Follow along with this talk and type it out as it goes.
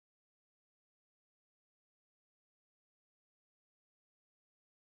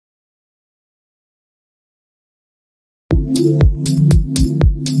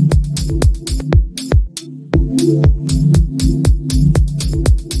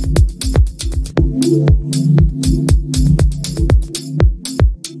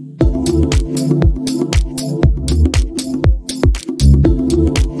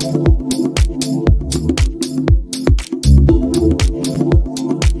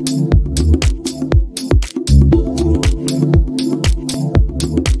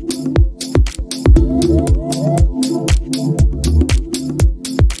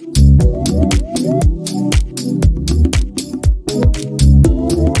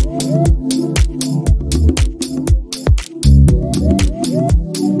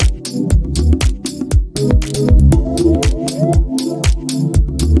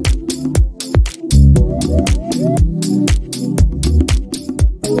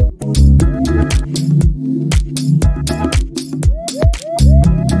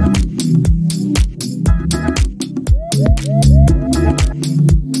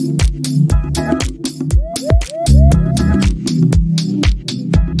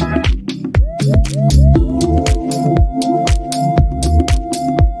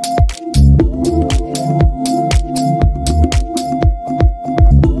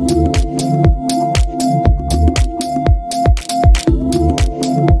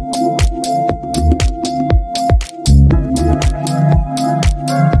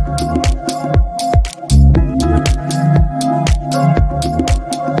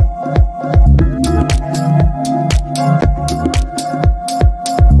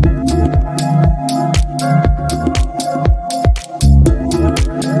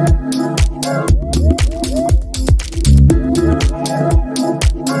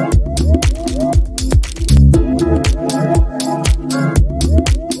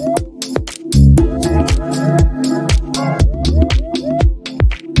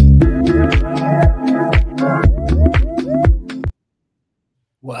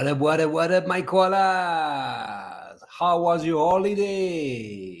What up, my koalas? How was your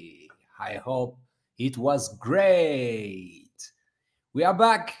holiday? I hope it was great. We are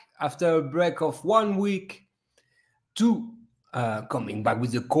back after a break of 1 week to coming back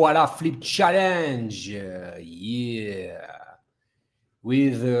with the Koala Flip Challenge.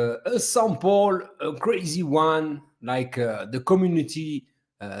 With a sample, a crazy one, like the community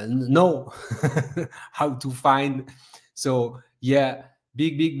know how to find. So, yeah.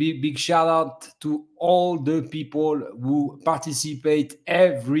 Big shout out to all the people who participate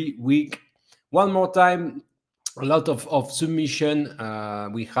every week. One more time, a lot of submission.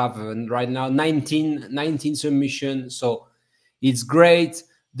 We have right now 19 submissions, so it's great.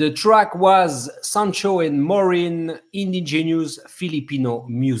 The track was Sancho and Maureen, Indigenous Filipino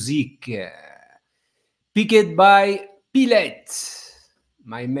Music, picked by Pilet,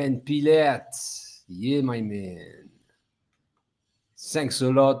 my man Pilet. Yeah, my man. Thanks a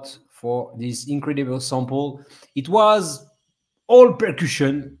lot for this incredible sample. It was all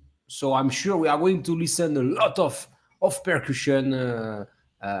percussion, so I'm sure we are going to listen a lot of percussion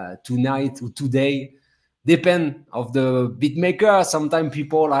tonight or today. Depend of the beat maker. Sometimes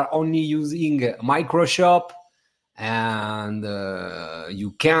people are only using Microshop, and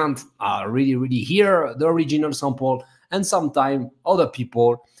you can't really hear the original sample. And sometimes other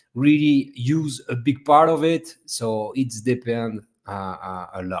people really use a big part of it, so it's depend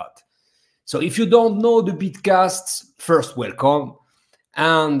a lot. So if you don't know the Beatcast, first welcome,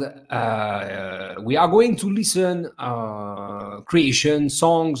 and we are going to listen creation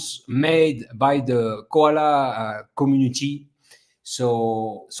songs made by the Koala community.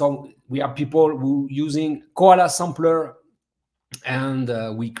 So we are people who using Koala sampler,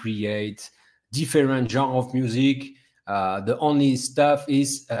 and we create different genre of music. The only stuff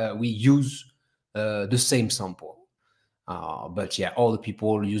is we use the same sample. But yeah, all the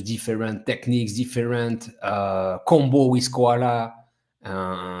people use different techniques, different combo with Koala.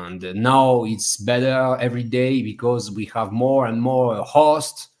 And now it's better every day because we have more and more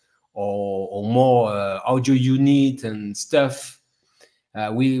hosts or more audio unit and stuff.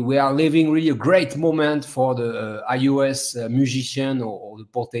 We are living really a great moment for the iOS musician or the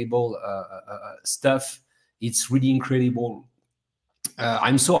portable stuff. It's really incredible.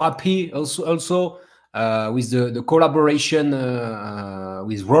 I'm so happy also with the collaboration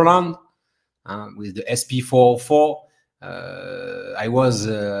with Roland, with the SP404. I was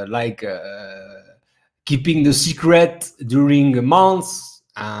keeping the secret during months,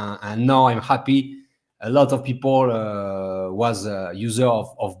 and now I'm happy. A lot of people was a user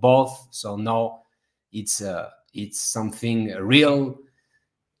of both, so now it's something real.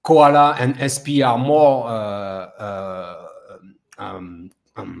 Koala and SP are more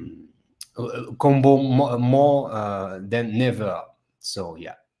combo more than never. So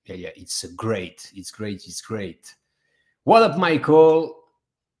yeah, it's great. It's great. It's great. What up, Michael?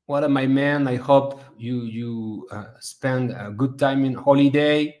 What up, my man? I hope you spend a good time in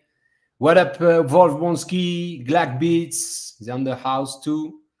holiday. What up, Wolfbonski? Black Beats is on the house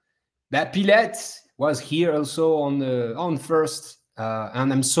too. That Pilet was here also on first,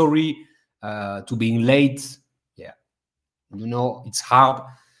 and I'm sorry to being late. Yeah, it's hard.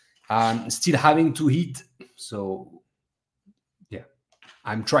 I'm still having to eat, so yeah,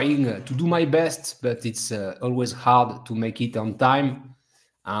 I'm trying to do my best, but it's always hard to make it on time.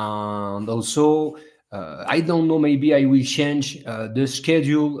 And also, I don't know, maybe I will change the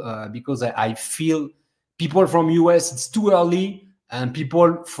schedule because I feel people from US it's too early and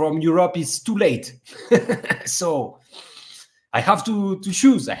people from Europe it's too late. So I have to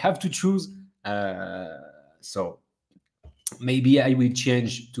choose. I have to choose. So maybe I will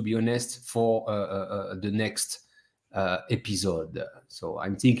change, to be honest, for the next episode. So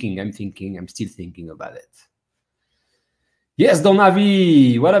I'm still thinking about it. Yes,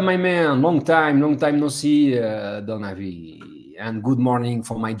 Donavi, what up, my man? Long time no see, Donavi. And good morning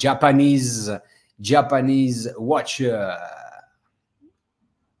for my Japanese watcher.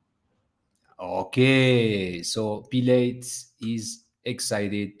 Okay, so Pilate is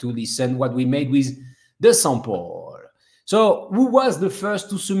excited to listen what we made with the sample. So who was the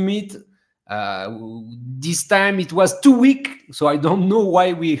first to submit? This time it was 2 weeks, so I don't know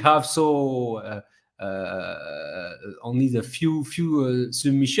why we have so only the few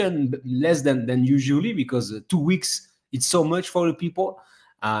submission, less than usually, because 2 weeks it's so much for the people.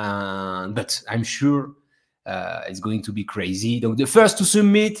 But I'm sure it's going to be crazy. The first to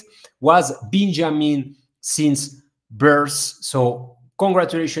submit was Benjamin since birth. So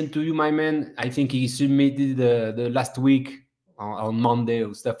congratulations to you, my man. I think he submitted the last week on Monday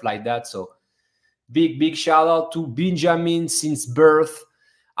or stuff like that. So big shout out to Benjamin since birth.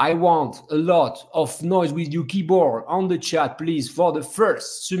 I want a lot of noise with your keyboard on the chat, please, for the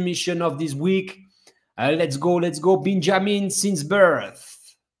first submission of this week. Let's go, Benjamin since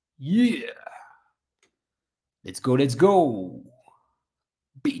birth. Yeah. Let's go.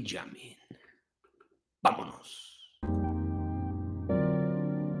 Benjamin. Vámonos.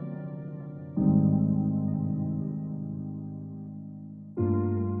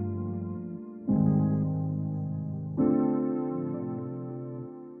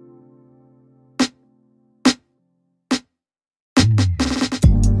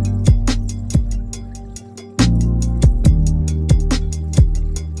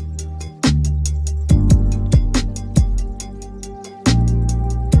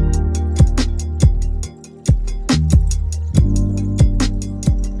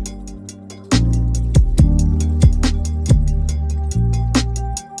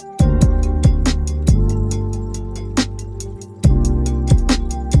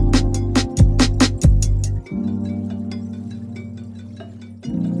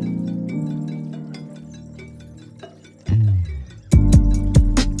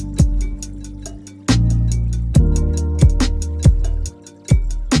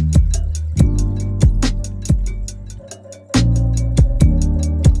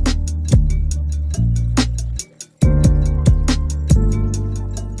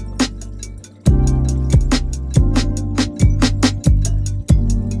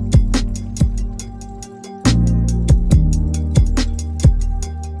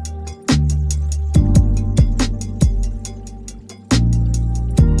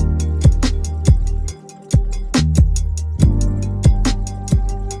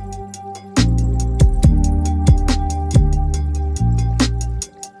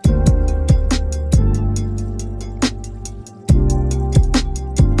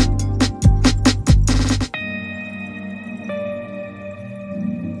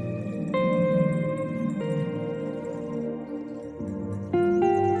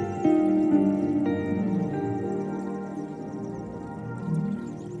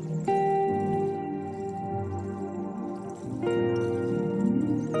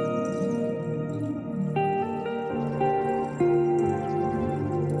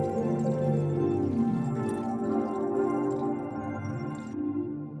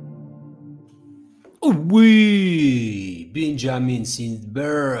 Oui, Benjamin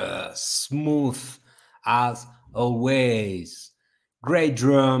Sindberg, smooth as always. Great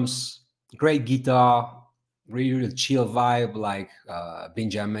drums, great guitar, really chill vibe like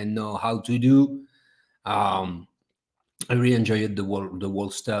Benjamin know how to do. I really enjoyed the whole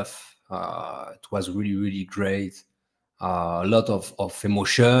stuff. It was really great. A lot of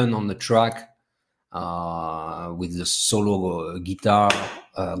emotion on the track. with the solo guitar,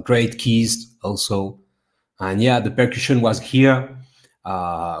 great keys also. And yeah, the percussion was here.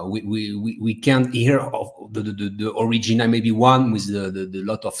 We can't hear of the original, maybe one with the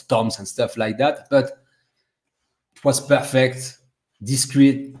lot of toms and stuff like that, but it was perfect,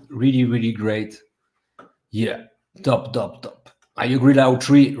 discreet, really, really great. Yeah, top. I agree,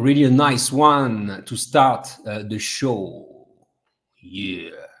 Lautry, really a nice one to start the show.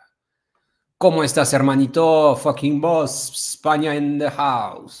 Yeah. ¿Cómo estás, hermanito? Fucking boss, España in the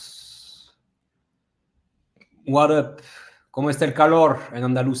house. What up? ¿Cómo está el calor en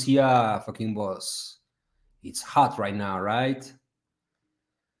Andalucía, fucking boss? It's hot right now, right?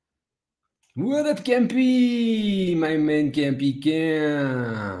 What up, Campy? My man, Campy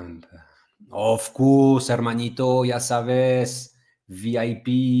Camp. Of course, hermanito, ya sabes.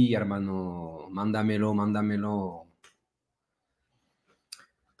 VIP, hermano. Mándamelo.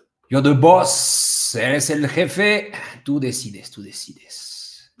 You're the boss. Eres el jefe. Tú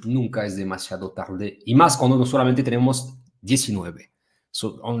decides. Nunca es demasiado tarde. Y más cuando no solamente tenemos 19.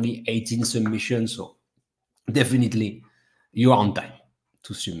 So only 18 submissions. So definitely you are on time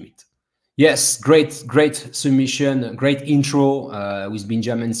to submit. Yes, great submission. Great intro with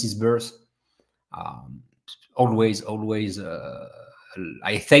Benjamin Sisberth. Always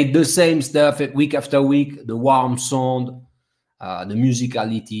I say the same stuff week after week, the warm sound, the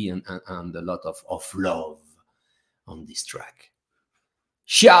musicality, and a lot of love on this track.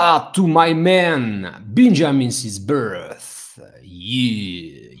 Shout out to my man Benjamin Sisberth.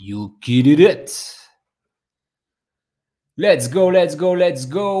 Yeah, you kidded it. Let's go.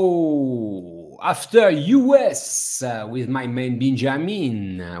 After US with my man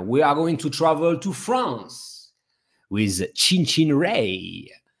Benjamin, we are going to travel to France with Chin Chin Ray,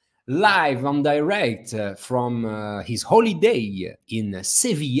 live and direct from his holiday in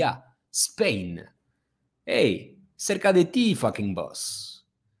Sevilla, Spain. Hey, cerca de ti, fucking boss.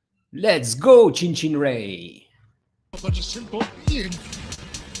 Let's go, Chin Chin Ray. Such a simple being.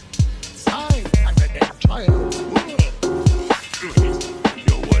 I'm a dead child.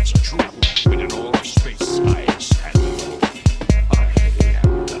 Your words are true, but in all of space I stand alone. I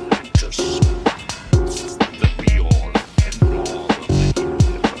am the Atlantis, the be-all and all of the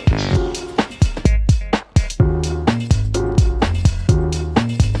universe.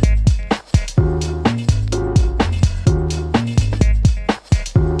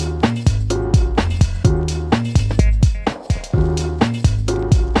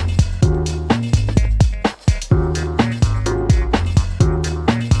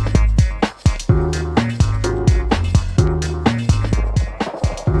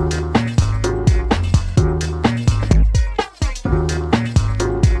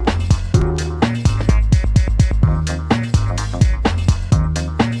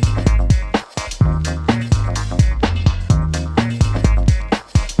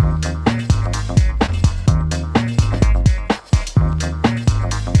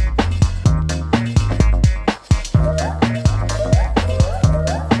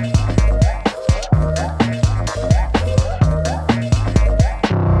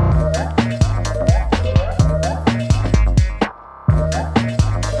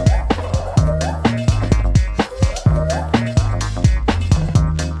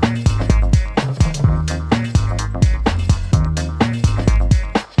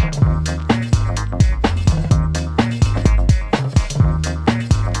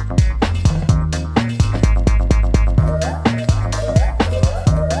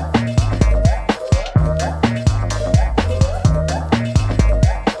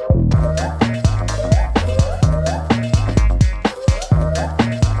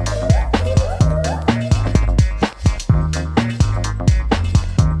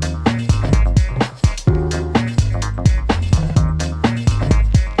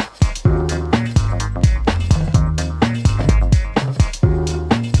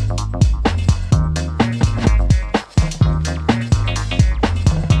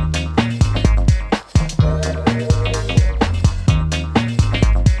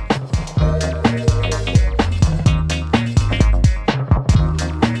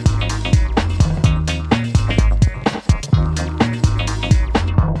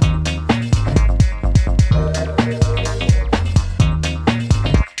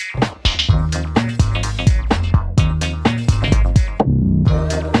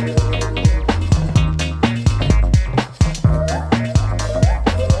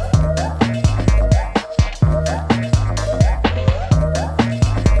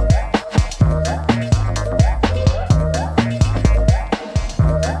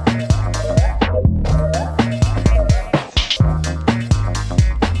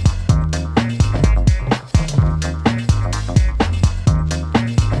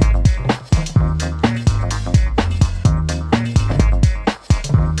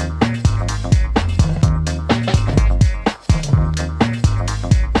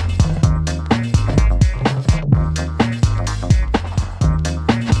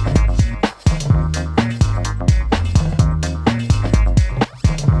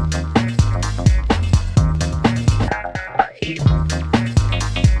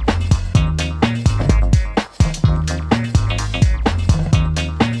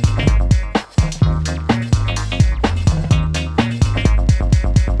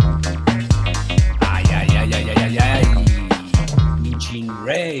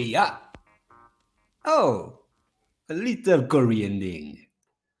 Ray. Ah. Oh, a little Korean thing.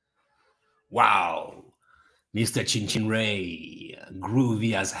 Wow. Mr. Chin Chin Ray,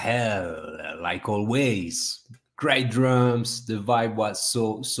 groovy as hell, like always. Great drums. The vibe was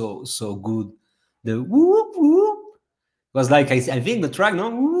so good. The whoop whoop was like I think the track, no,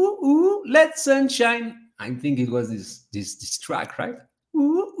 woo woo, let sunshine. I think it was this track, right?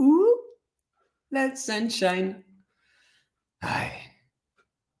 Woo woo, let sunshine. Aye,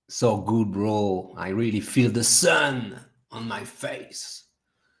 so good, bro. I really feel the sun on my face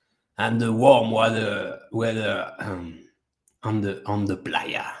and the warm weather on the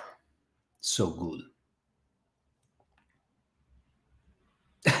playa. So good.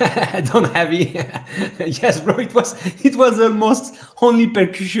 Don't have it. Yes, bro. It was almost only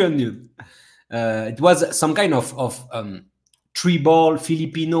percussion, dude. It was some kind of tribal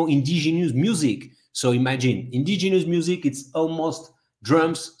Filipino indigenous music. So imagine indigenous music. It's almost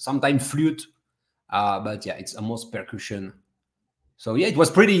drums, sometimes flute, but yeah, it's almost percussion. So yeah, it was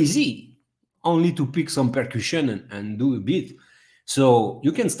pretty easy, only to pick some percussion and do a beat. So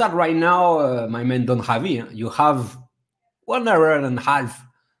you can start right now, my man Don Javi. You have 1 hour and a half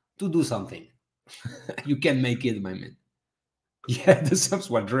to do something. You can make it, my man. Yeah, the subs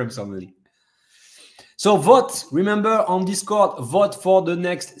were drums only. So vote, remember on Discord, vote for the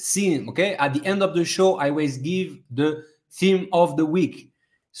next theme, okay? At the end of the show, I always give the theme of the week.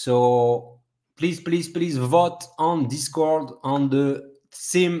 So please vote on Discord on the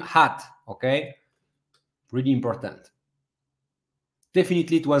theme hat, okay? Really important.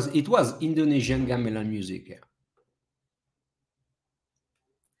 Definitely it was Indonesian gamelan music.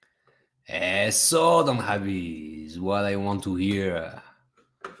 Yeah. So don't have is what I want to hear.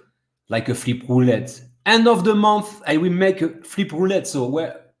 Like a flip roulette. End of the month, I will make a flip roulette. So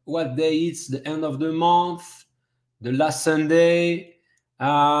what day is the end of the month? The last Sunday.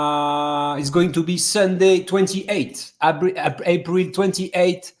 It's going to be Sunday 28th, April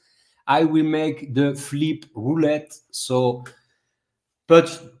 28th. I will make the flip roulette. So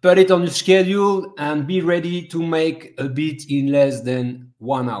put it on your schedule and be ready to make a beat in less than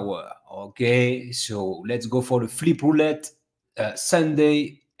 1 hour. Okay, so let's go for the flip roulette.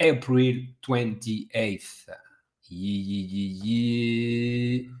 Sunday, April 28th. Yeah.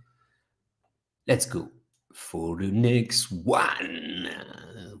 Let's go for the next one.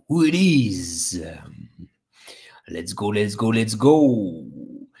 Who it is? Let's go.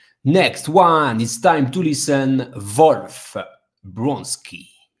 Next one, it's time to listen Wolf Bronski.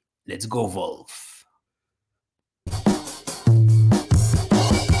 Let's go, Wolf.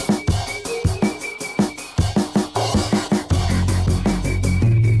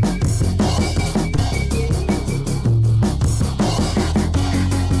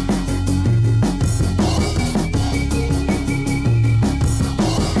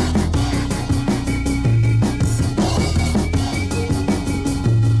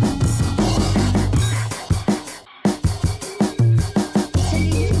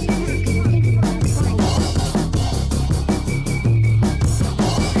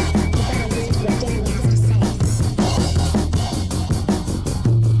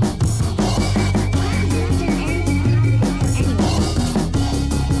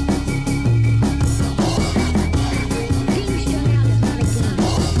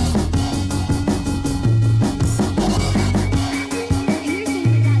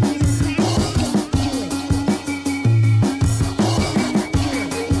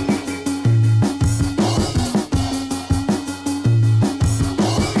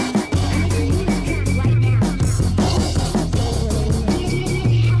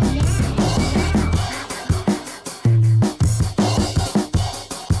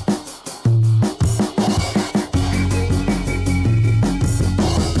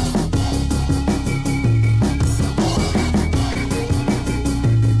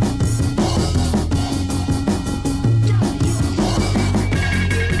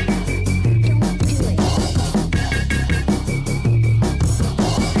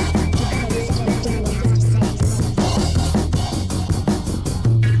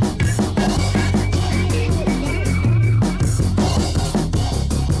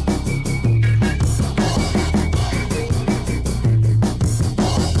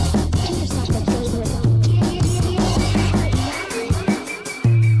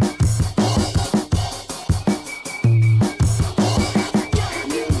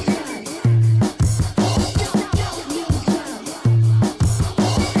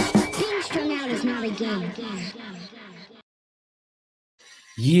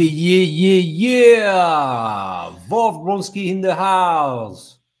 Yeah. Wolf Bronski in the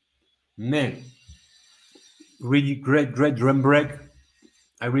house. Man, really great drum break.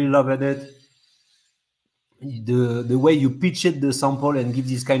 I really loved it. The way you pitch it, the sample, and give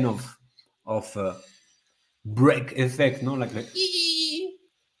this kind of break effect, no, like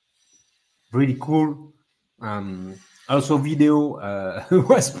really cool. Also, video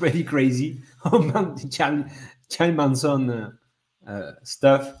was pretty crazy about the Charlie Manson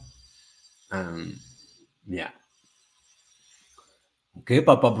stuff. Yeah. Okay,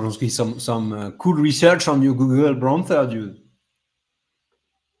 Papa Bronski, some cool research on your Google Bronzer, dude.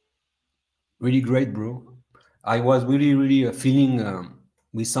 Really great, bro. I was really feeling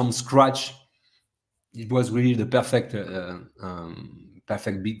with some scratch. It was really the perfect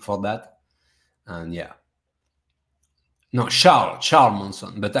beat for that. And yeah. No, Charles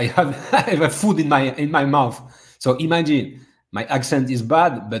Manson, but I have a food in my mouth. So imagine my accent is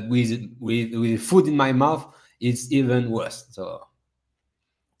bad, but with food in my mouth, it's even worse. So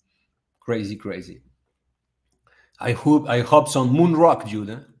crazy. I hope some moon rock, dude,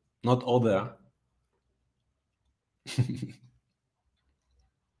 eh? Not other.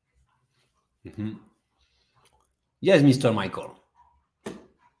 Mm-hmm. Yes, Mr. Michael.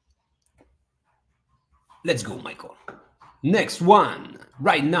 Let's go, Michael. Next one,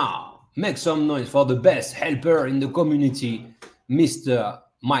 right now. Make some noise for the best helper in the community, Mr.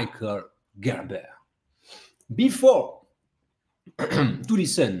 Michael Gerber. Before to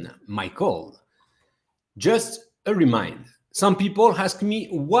listen, Michael, just a reminder. Some people ask me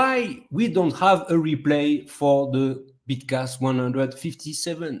why we don't have a replay for the Beatcast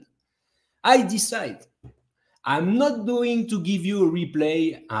 157. I decide I'm not going to give you a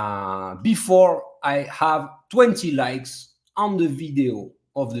replay before I have 20 likes on the video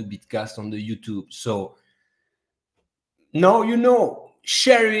of the Beatcast on the YouTube. So now you know,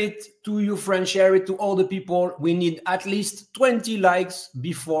 share it to your friends, share it to all the people. We need at least 20 likes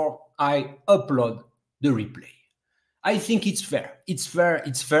before I upload the replay. I think it's fair. It's fair.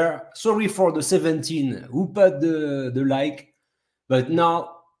 Sorry for the 17 who put the like, but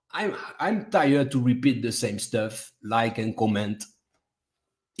now I'm tired to repeat the same stuff, like and comment.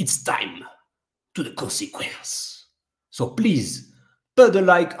 It's time to the consequence. So please put a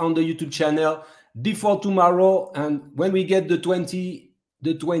like on the YouTube channel before tomorrow, and when we get the 20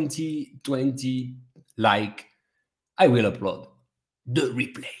 like, I will upload the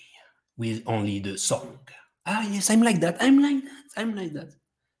replay with only the song. Ah, yes, I'm like that.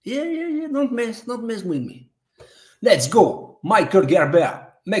 Yeah. Don't mess with me. Let's go. Michael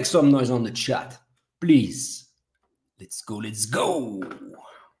Gerber, make some noise on the chat, please. Let's go.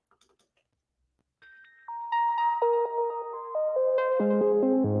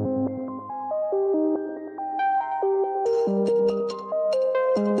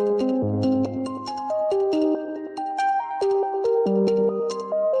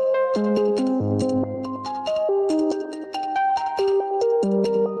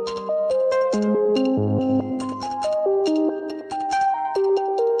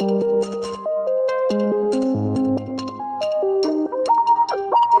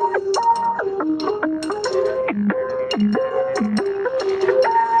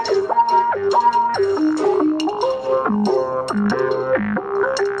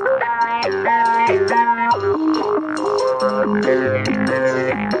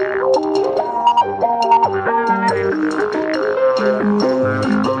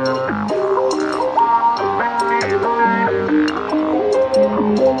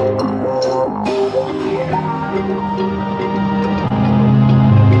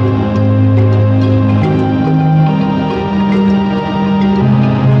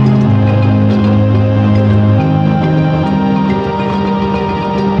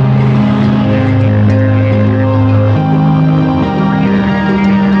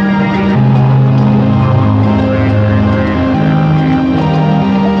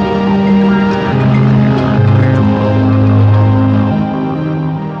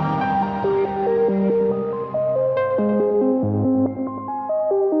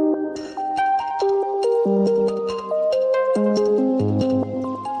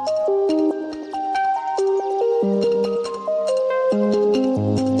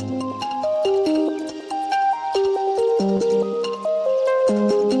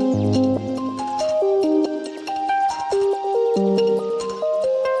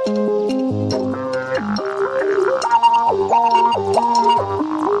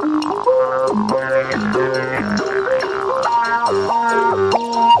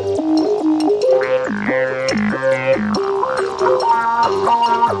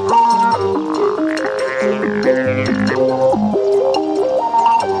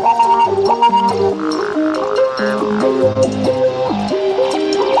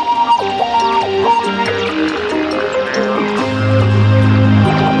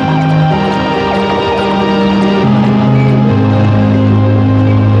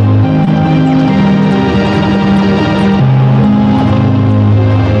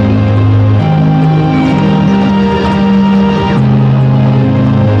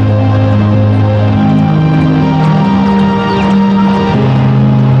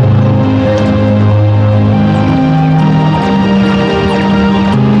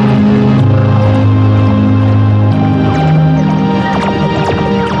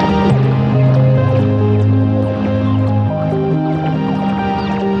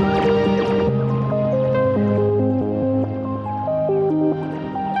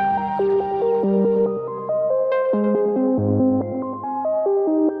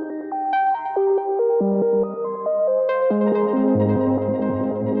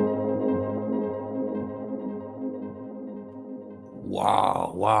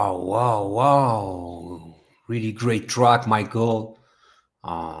 wow. Really great track, Michael.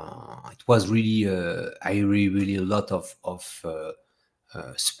 It was really, I really a lot of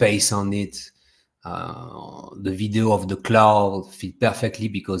space on it. The video of the cloud fit perfectly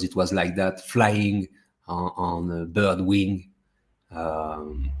because it was like that, flying on a bird wing.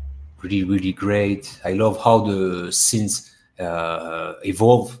 Really great. I love how the scenes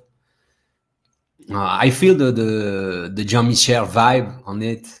evolve. I feel the Jean-Michel vibe on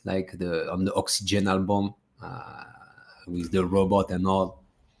it, like on the Oxygen album with the robot and all.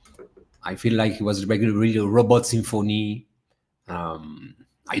 I feel like it was really a robot symphony.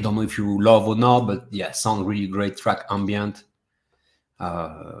 I don't know if you love or not, but yeah, sound really great. Track ambient,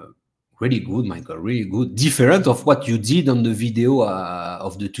 really good, Michael. Really good. Different of what you did on the video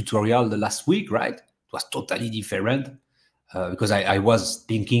of the tutorial the last week, right? It was totally different because I was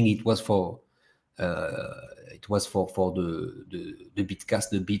thinking it was for the beatcast,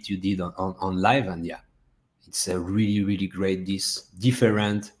 the beat you did on live, and yeah, it's a really great. This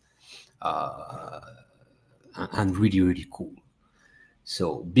different and really cool.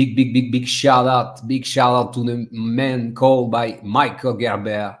 So big shout out to the man called by Michael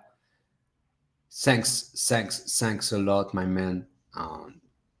Gerber. Thanks a lot, my man.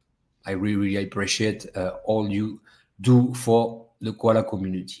 I really appreciate all you do for the Koala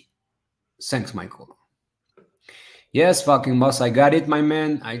community. Thanks, Michael. Yes, fucking boss, I got it, my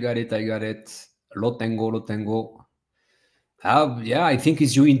man. I got it. Lo tengo. Yeah, I think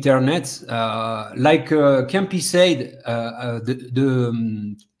it's your internet. Like Campy said,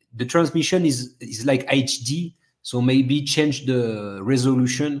 the transmission is like HD, so maybe change the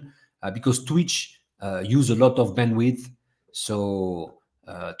resolution because Twitch use a lot of bandwidth. So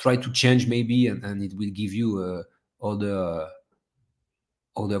try to change maybe, and it will give you other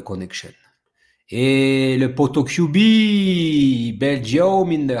connection. Et le poto QB, Belgium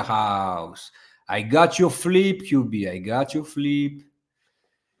in the house. I got your flip, QB. I got your flip.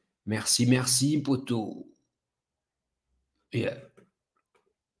 Merci, poto. Yeah.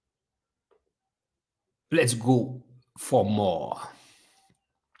 Let's go for more.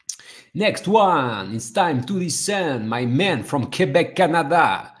 Next one. It's time to listen. My man from Quebec,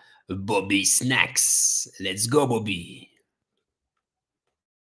 Canada, Bobby Snacks. Let's go, Bobby.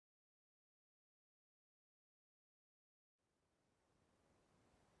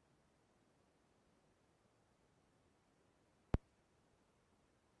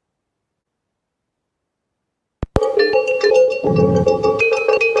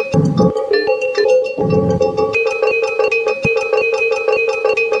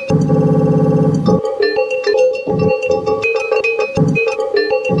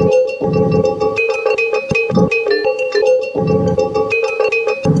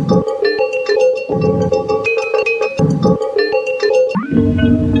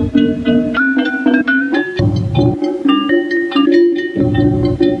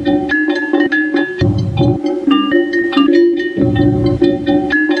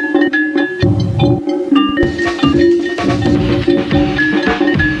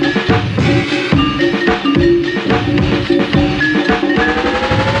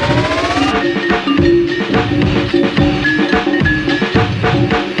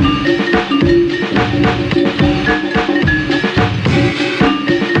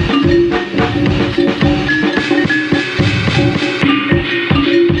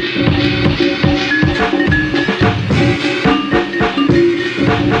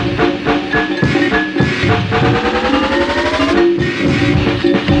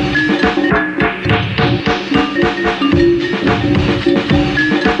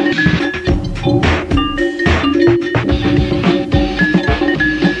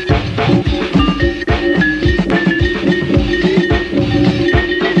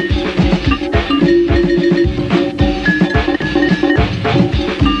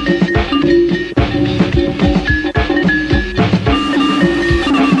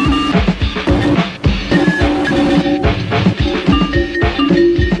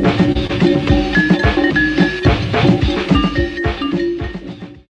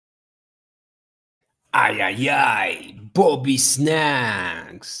 Ay, Bobby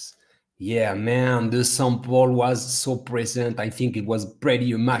Snacks. Yeah, man, the sample was so present. I think it was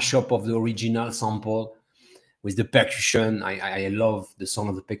pretty a mashup of the original sample with the percussion. I love the sound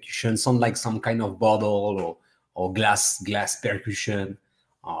of the percussion. Sound like some kind of bottle or glass percussion.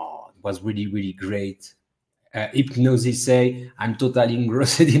 It was really great. Hypnosis say, I'm totally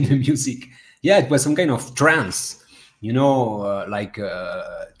engrossed in the music. Yeah, it was some kind of trance, like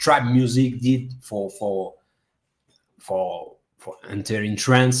trap music did for entering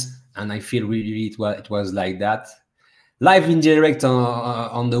trance, and I feel really it was like that. live in direct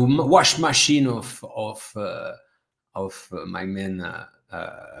on the wash machine of my man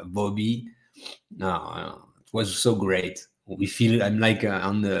Bobby. No, it was so great. We feel I'm like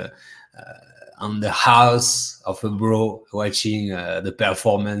on the house of a bro watching the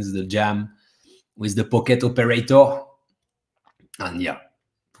performance, the jam with the pocket operator, and yeah,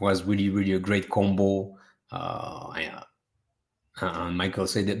 it was really a great combo. Yeah. And Michael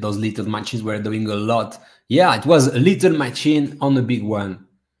said that those little matches were doing a lot. Yeah, it was a little machine on a big one,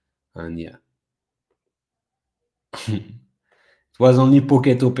 and yeah. It was only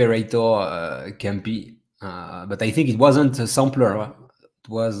pocket operator Campy, but I think it wasn't a sampler. It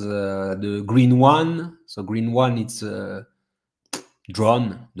was the green one. So green one, it's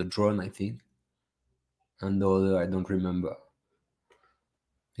drone, the drone, I think, and the other I don't remember.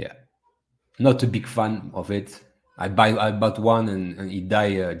 Yeah, not a big fan of it. I bought one and it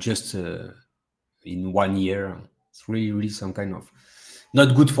died just in 1 year. It's really some kind of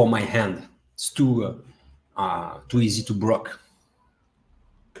not good for my hand. It's too easy to break.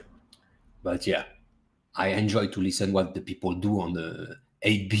 But yeah, I enjoy to listen what the people do on the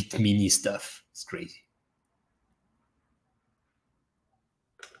 8-bit mini stuff. It's crazy.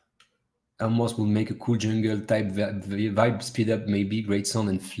 Almost would make a cool jungle type vibe, speed up, maybe great sound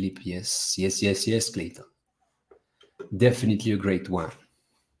and flip. Yes, Clayton. Definitely a great one.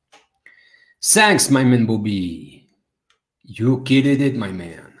 Thanks, my man Bobby. You killed it, my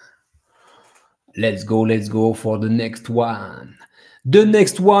man. Let's go for the next one. The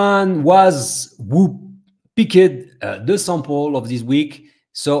next one was who picked the sample of this week.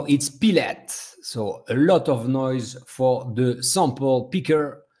 So it's Pillet. So a lot of noise for the sample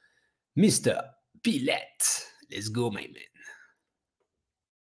picker, Mr. Pillet. Let's go, my man.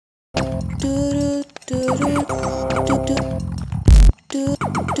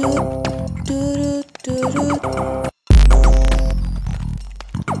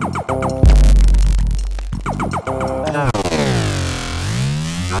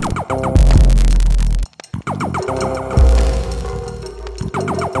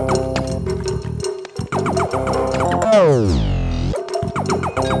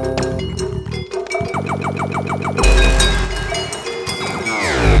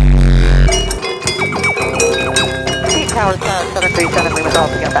 Tower 737, we would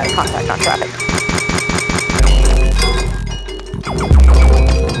also get back contact on traffic.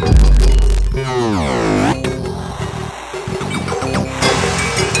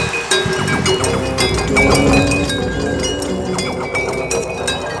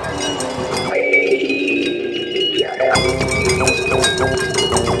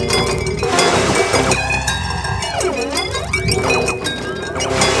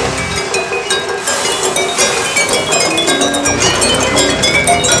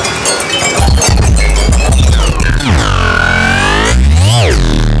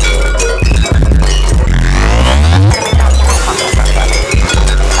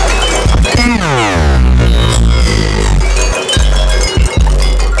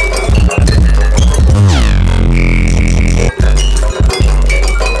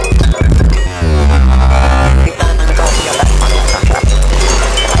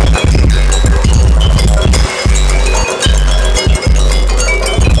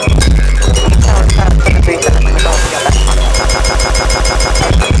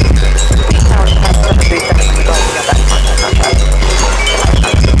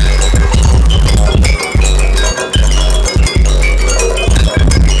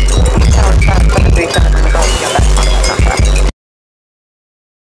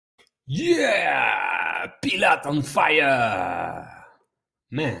 Yeah, Pilot on fire,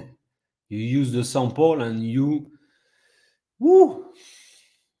 man. You use the sample and you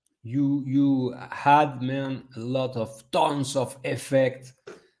had, man, a lot of tons of effect.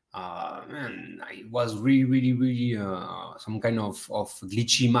 Man, it was really some kind of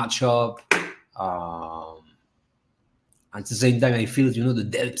glitchy matchup. At the same time, I feel, the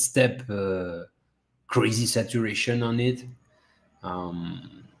depth step crazy saturation on it.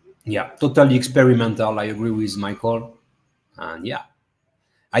 Yeah, totally experimental. I agree with Michael. And yeah,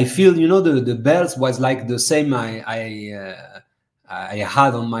 I feel, the bells was like the same I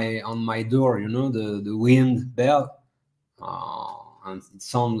had on my door, the wind bell. And it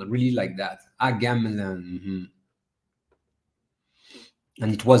sounds really like that. Gamelan.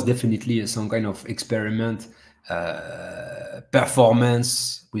 And it was definitely some kind of experiment,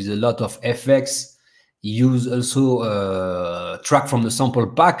 performance with a lot of effects. Use also track from the sample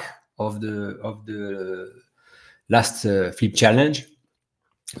pack of the last flip challenge.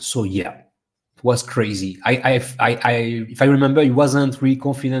 So yeah, it was crazy. If I remember, he wasn't really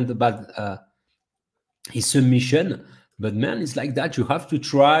confident about his submission, But man, it's like that. You have to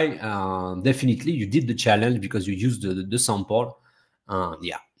try. Definitely, you did the challenge because you used the sample.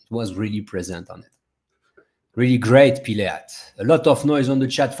 Yeah, it was really present on it. Really great, Pilat. A lot of noise on the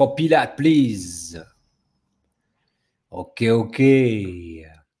chat for Pilat, please. Okay.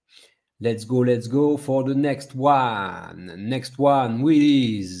 Let's go for the next one. Next one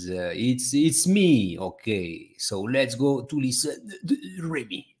is it's me. Okay, so let's go to listen to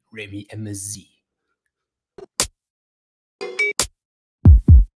Remy MZ.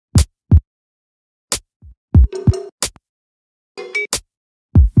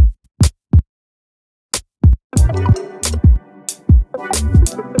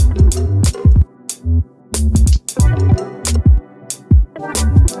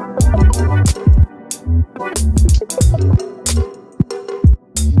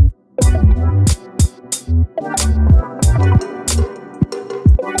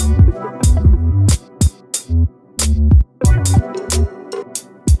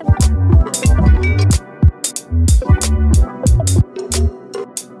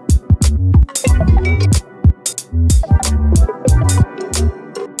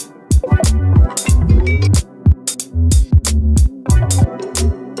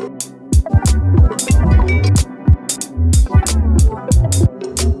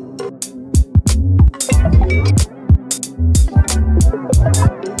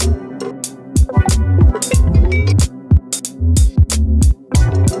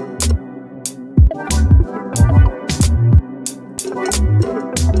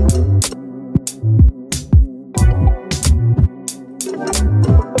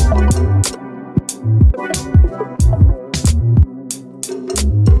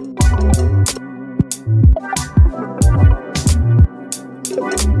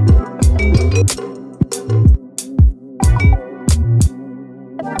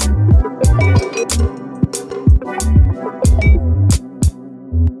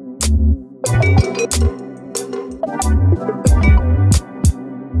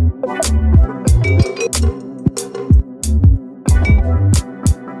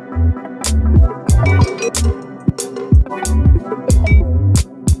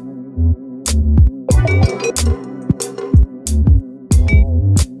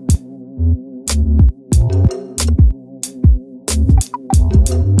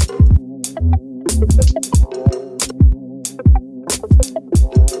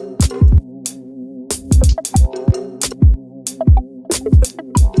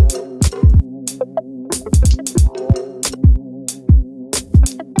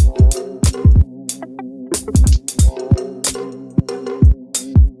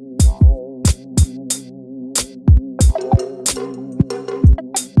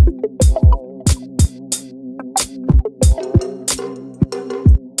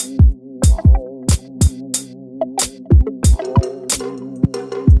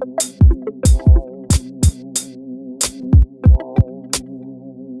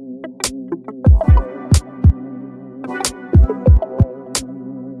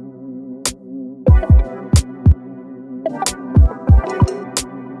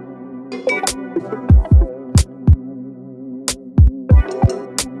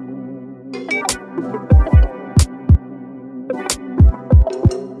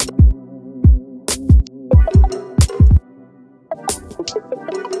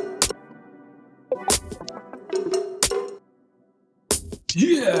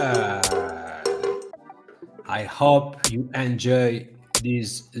 Yeah. I hope you enjoy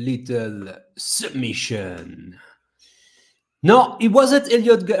this little submission. No, it wasn't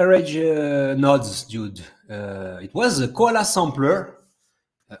Elliott Garage nodes, dude. It was a Koala sampler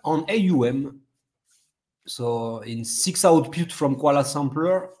on AUM. So in 6 output from Koala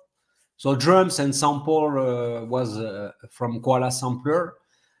sampler. So drums and sample was from Koala sampler.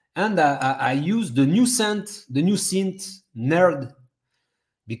 And I used the new synth Nerd,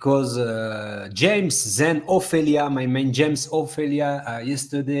 because James, then Ophelia, my main James Ophelia,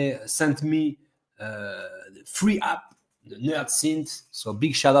 yesterday sent me the free app, the Nerd Synth. So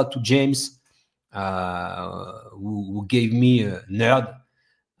big shout out to James, who gave me a Nerd.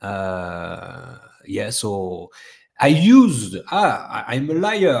 Yeah, so I used, I'm a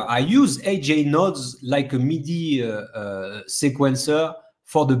liar. I use AJ nodes like a MIDI sequencer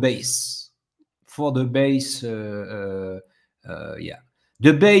for the bass. For the bass, yeah.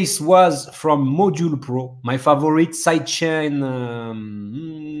 The bass was from Module Pro, my favorite sidechain.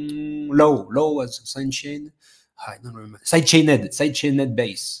 Low was sidechain. I don't remember. Sidechained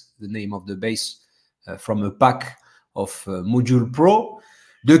bass, the name of the bass from a pack of Module Pro.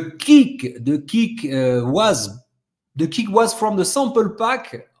 The kick was from the sample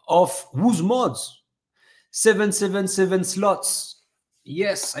pack of Who's Mods. 777 slots.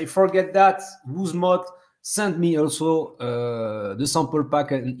 Yes, I forget that. Woozmod sent me also the sample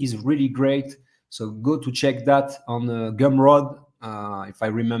pack and is really great. So go to check that on Gumroad, if I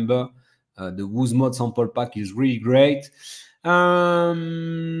remember. The Woozmod sample pack is really great. And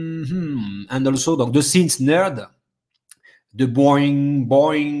also the synth nerd, the boing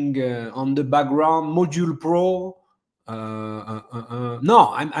on the background, Module Pro.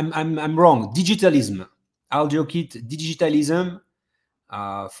 No, I'm wrong. Digitalism, audio kit digitalism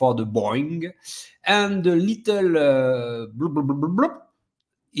for the boing, and the little blub, blub, blub, blub, blub,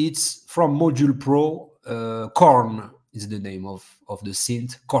 it's from Module Pro. Korn is the name of the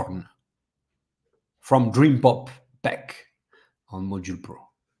synth. Korn from Dream Pop pack on Module Pro.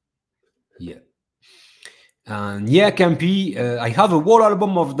 Yeah. And yeah, Campy, I have a whole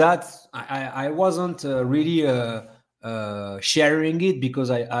album of that. I wasn't really sharing it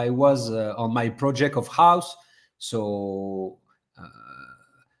because I was on my project of house. So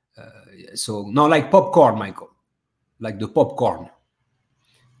no, like popcorn, Michael, like the popcorn.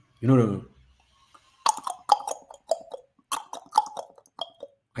 You know,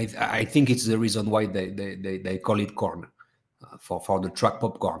 I think it's the reason why they call it corn for the track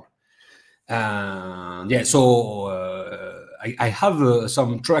popcorn. Yeah, so I have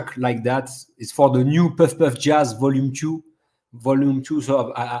some track like that. It's for the new Puff Puff Jazz Volume 2.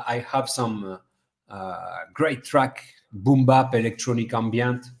 So I have some great track, boom bap, electronic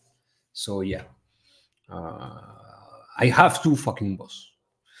ambient. So yeah, I have to fucking boss.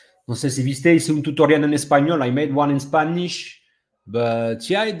 No sé si visteis un tutorial en español. I made one in Spanish, but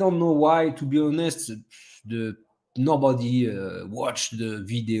yeah, I don't know why. To be honest, nobody watched the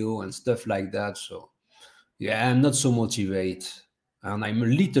video and stuff like that. So yeah, I'm not so motivated, and I'm a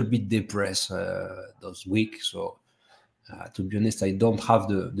little bit depressed those weeks. So to be honest, I don't have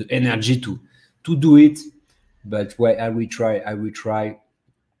the energy to do it. But I will try.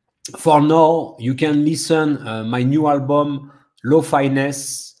 For now, you can listen my new album,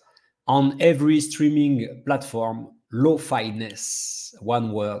 Lo-Finess, on every streaming platform. Lo-Finess,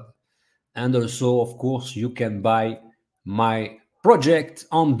 one word. And also, of course, you can buy my project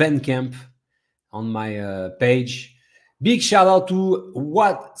on Bandcamp on my page. Big shout out to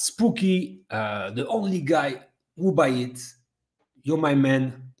What Spooky, the only guy who buy it. You're my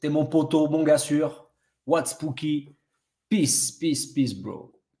man. T'es mon poteau, mon gars sûr. What Spooky. Peace,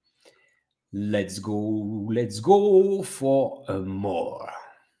 bro. Let's go for more.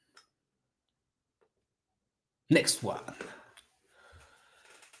 Next one.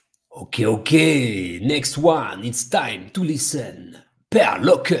 Okay. Next one. It's time to listen. Per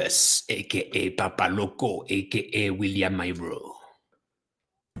Locus, aka Papa Loco, aka William My Bro.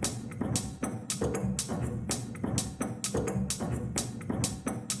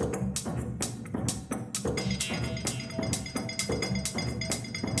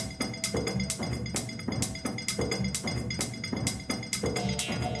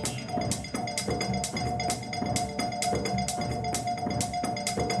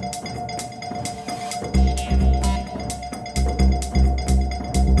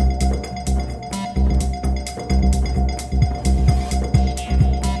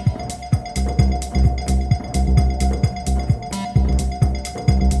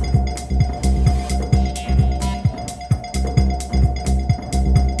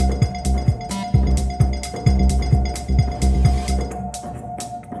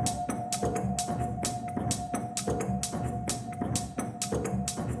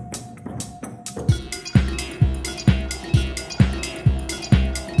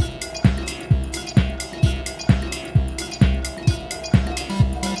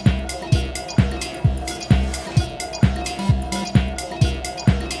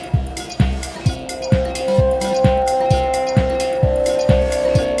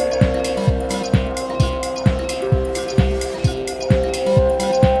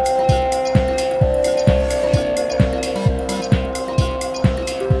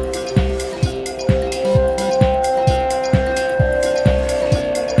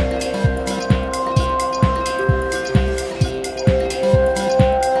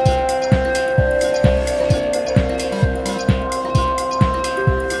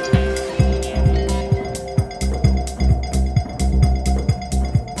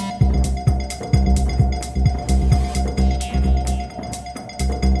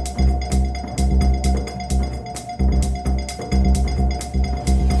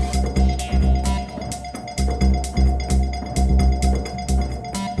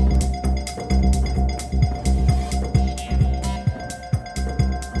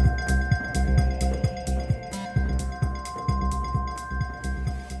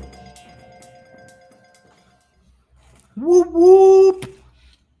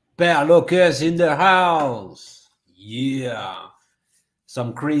 Per Locus in the house. Yeah.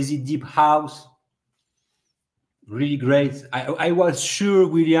 Some crazy deep house. Really great. I was sure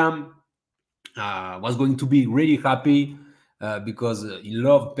William was going to be really happy because he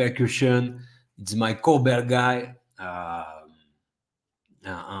loved percussion. It's my cowbell guy.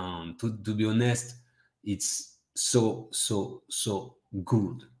 To be honest, it's so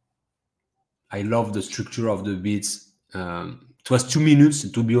good. I love the structure of the beats. It was 2 minutes,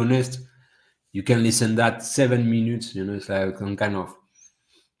 to be honest. You can listen that 7 minutes. You know, it's like some kind of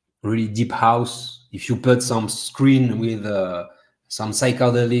really deep house. If you put some screen with some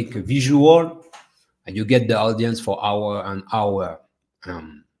psychedelic visual, and you get the audience for hour and hour.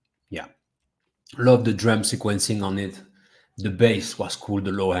 Yeah, love the drum sequencing on it. The bass was cool.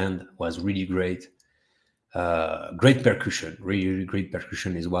 The low end was really great. Great percussion, really great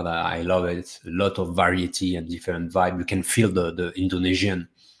percussion is what I love it. A lot of variety and different vibe. You can feel the Indonesian,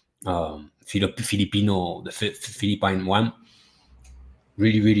 Filipino, the Philippine one.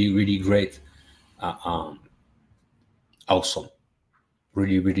 Really great. Awesome.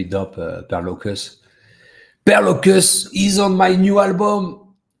 Really dope. Per Locus. Per Locus is on my new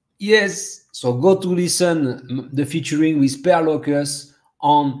album. Yes. So go to listen the featuring with Per Locus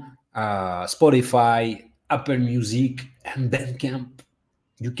on Spotify, Apple Music, and Bandcamp.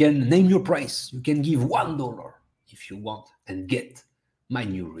 You can name your price. You can give $1 if you want and get my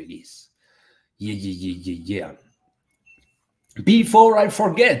new release. Yeah. Before I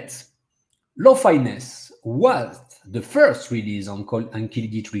forget, Lo-Finess was the first release on Kill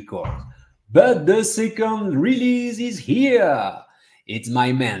It Records, but the second release is here. It's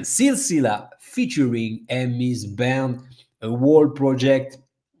my man Silsila featuring Emmy's band, a whole project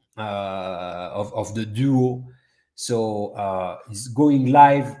of the duo. So it's going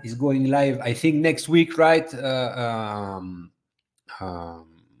live. It's going live. I think next week, right?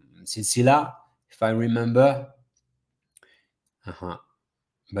 Silsila, if I remember.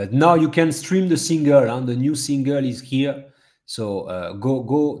 But now you can stream the single. The new single is here. So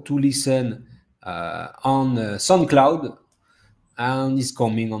go to listen on SoundCloud, and it's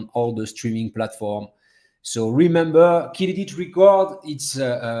coming on all the streaming platforms. So remember, Kill It Record. It's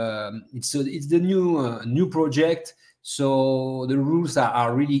the new project. So the rules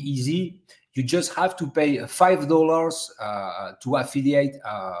are really easy. You just have to pay $5 to affiliate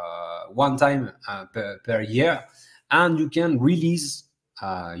one time per year, and you can release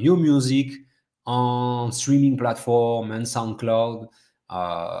your music on streaming platform and SoundCloud.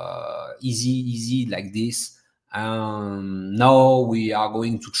 Easy like this. Now we are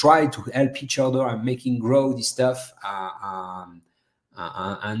going to try to help each other and making grow this stuff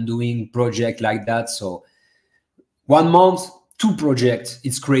and doing project like that. So 1 month, 2 projects.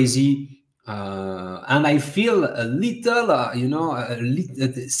 It's crazy. And I feel a little,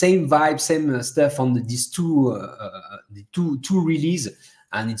 same vibe, same stuff on these two release,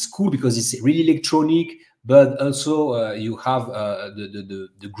 and it's cool because it's really electronic, but also you have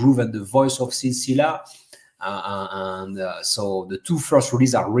the groove and the voice of Silsila, so the 2 first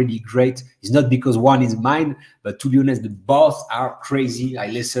releases are really great. It's not because one is mine, but to be honest, the both are crazy. I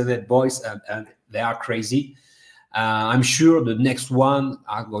listen to boys and they are crazy. I'm sure the next one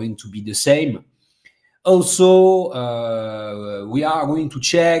are going to be the same. Also, we are going to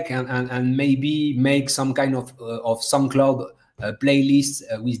check and maybe make some kind of SoundCloud playlist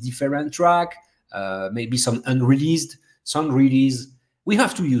with different track, maybe some unreleased, some release. We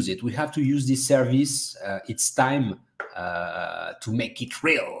have to use it. We have to use this service. It's time to make it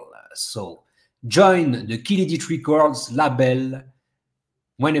real. So join the Kill It Records label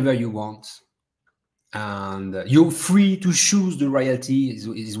whenever you want. And you're free to choose the royalty.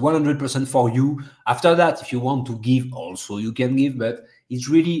 Is 100% for you. After that, if you want to give also, you can give, but it's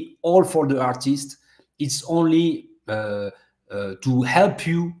really all for the artist. It's only to help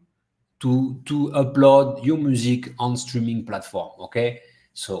you to upload your music on streaming platform. Okay,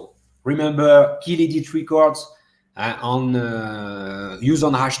 so remember, Kill It Records use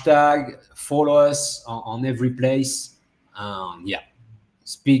on hashtag, follow us on every place. Yeah,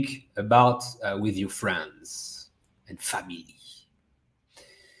 speak about with your friends and family.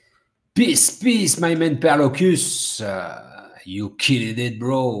 Peace, my man Per Locus. You killed it,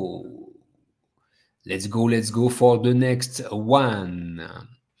 bro. Let's go for the next one.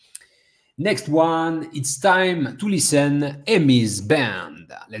 Next one, it's time to listen Emmy's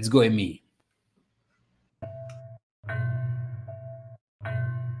band. Let's go, Emmy.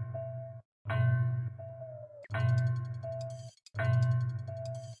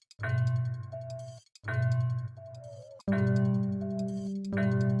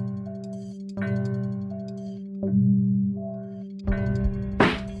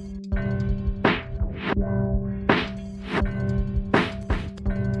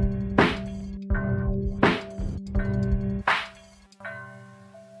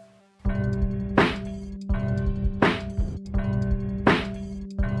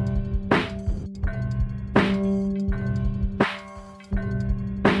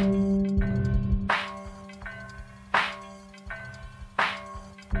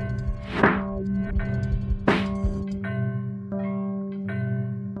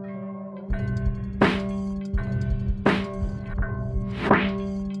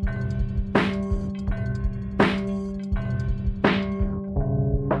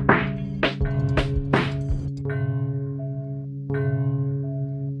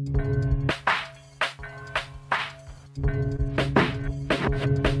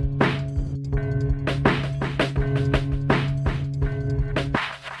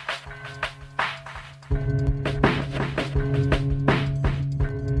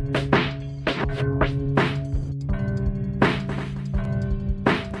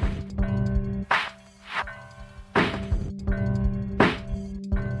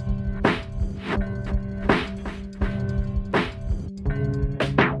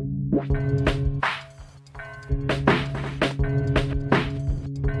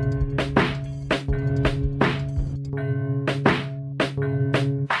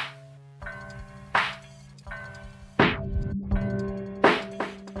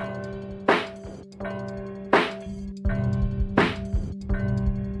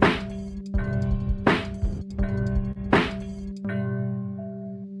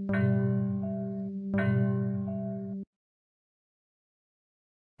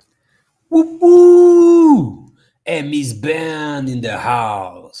 Whoop woo! Emmy's band in the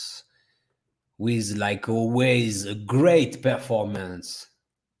house with, like always, a great performance.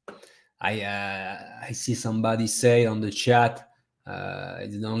 I see somebody say on the chat,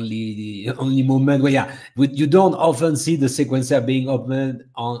 it's the only moment where you don't often see the sequencer being opened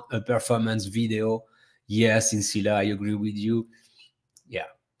on a performance video. Yes, Insila, I agree with you. Yeah,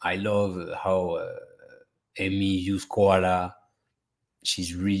 I love how Amy used Koala.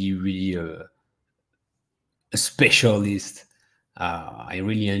 She's really a specialist. I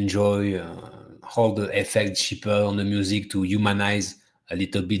really enjoy all the effects she put on the music to humanize a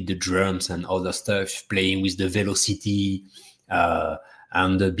little bit the drums and other stuff, playing with the velocity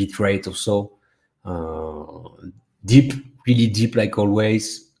and the beat rate also. Deep, really deep, like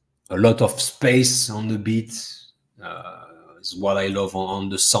always. A lot of space on the beat is what I love on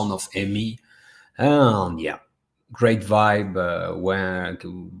the sound of Amy. And yeah, great vibe where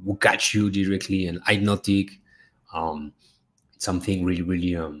will catch you directly and hypnotic. Something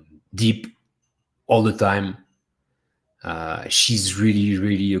really deep all the time. She's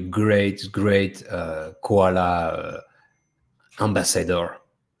really a great Koala ambassador.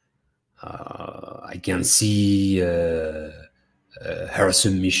 I can see her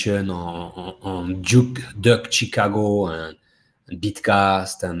submission on Duck Chicago and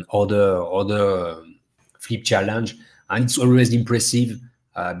Beatcast and other flip challenge, and it's always impressive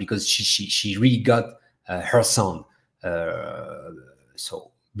because she really got her sound.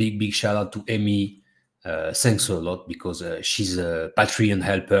 So big shout out to Amy. Thanks a lot because she's a Patreon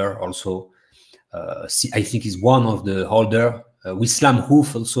helper also. I think he's one of the holder with Slam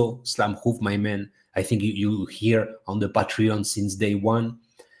Hoof also. Slam Hoof, my man. I think you hear on the Patreon since day one.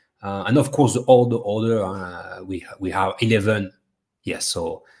 And of course, all the other, we have 11. Yes,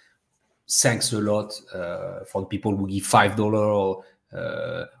 so thanks a lot for the people who give $5 or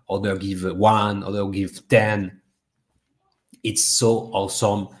other give 1, other give 10. It's so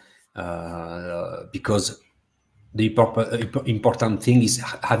awesome because the important thing is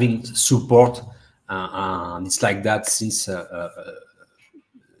having support, and it's like that since 3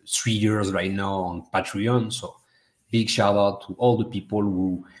 years right now on Patreon. So big shout out to all the people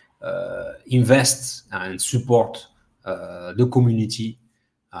who invest and support the community.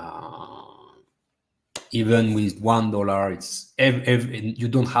 Even with $1, it's you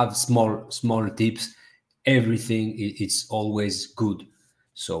don't have small tips. Everything it's always good.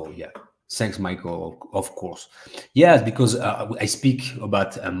 So yeah, thanks, Michael. Of course, yes, because I speak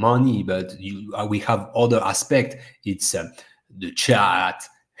about money, but we have other aspect. It's the chat,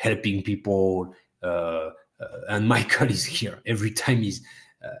 helping people, and Michael is here every time. He's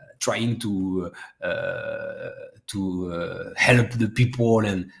trying to help the people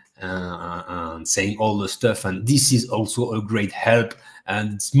and saying all the stuff, and this is also a great help,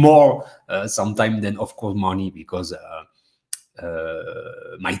 and it's more sometimes than of course money, because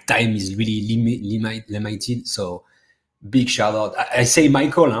my time is really limited. So big shout out. I say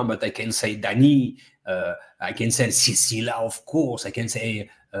Michael, but I can say Danny, I can say Cecilia, of course, I can say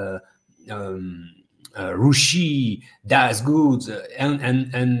Rushi, that's good,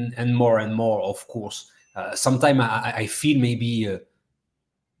 and more, of course. Sometimes I feel maybe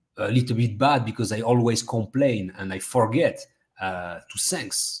a little bit bad because I always complain and I forget to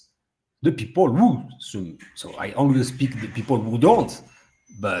thanks the people who. So I always speak the people who don't,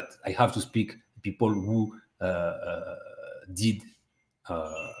 but I have to speak people who did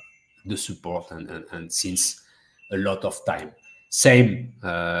the support and since a lot of time. Same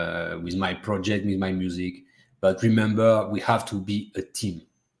with my project, with my music. But remember, we have to be a team,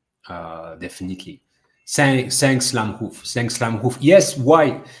 definitely. Thanks, Slamhoof. Thanks, Slamhoof. Yes,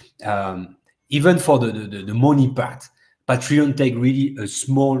 why? Even for the money part, Patreon take really a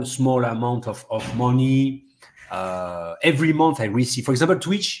small amount of money. Every month I receive, for example,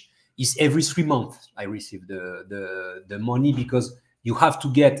 Twitch is every 3 months I receive the money, because you have to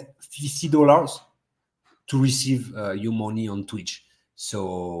get $50 to receive your money on Twitch.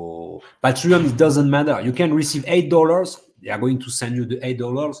 So Patreon, it doesn't matter. You can receive $8. They are going to send you the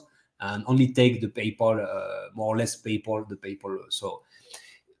 $8 and only take the PayPal, more or less PayPal, the PayPal. So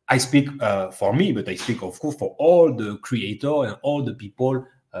I speak for me, but I speak, of course, for all the creators and all the people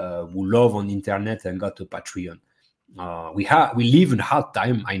who love on internet and got a Patreon. We live in a hard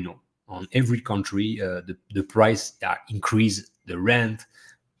time, I know. On every country, the price increase, the rent,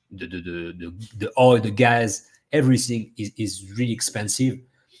 the oil, the gas, everything is really expensive.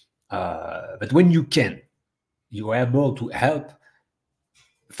 But when you are able to help.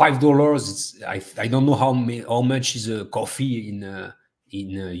 $5. I don't know how much is a coffee in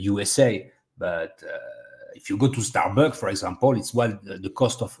USA, but if you go to Starbucks, for example, it's the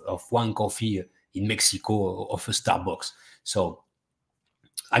cost of one coffee in Mexico of a Starbucks. So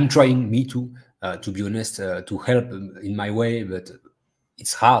I'm trying, me too, to be honest, to help in my way, but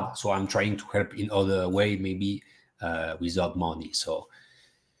it's hard. So I'm trying to help in other way, maybe without money. So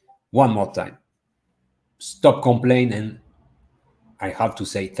one more time, stop complaining, and I have to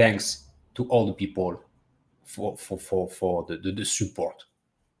say thanks to all the people for the support.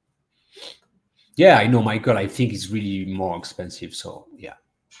 Yeah, I know, Michael. I think it's really more expensive. So yeah,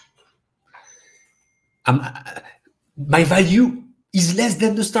 my value is less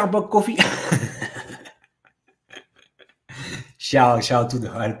than the Starbucks coffee. shout to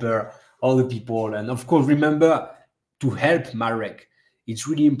the helper, all the people, and of course, remember to help Marek. It's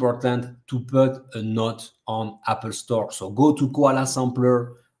really important to put a note on Apple Store. So go to Koala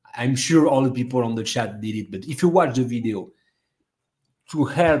Sampler. I'm sure all the people on the chat did it, but if you watch the video, to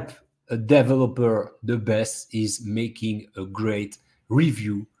help a developer, the best is making a great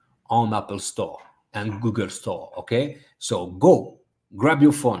review on Apple Store and Google Store, okay? So go, grab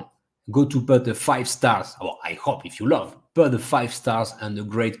your phone, go to put the 5 stars. Well, I hope if you love, put the 5 stars and a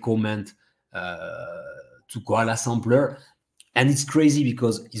great comment to Koala Sampler. And it's crazy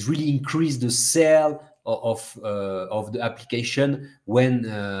because it's really increased the sale of the application when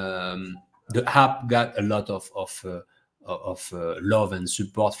the app got a lot of love and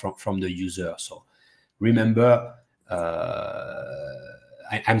support from the user. So remember,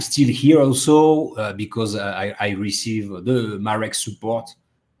 I'm still here also because I receive the Marek support,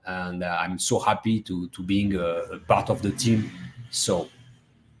 and I'm so happy to being a part of the team. So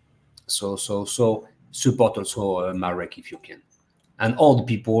support also Marek if you can, and all the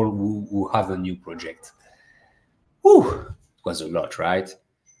people who have a new project. Whew, it was a lot, right?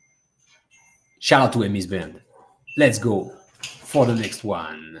 Shout out to Emmy's band. Let's go for the next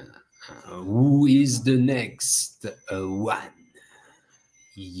one. Who is the next one?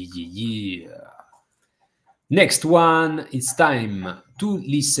 Yeah. Next one, it's time to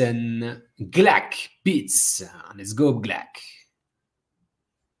listen Glack Beats. Let's go, Glack.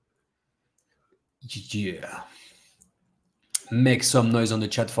 Yeah. Make some noise on the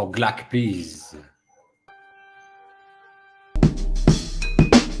chat for Glack, please.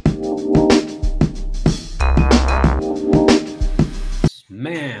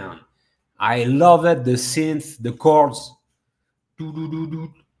 Man, I love it. The synth, the chords,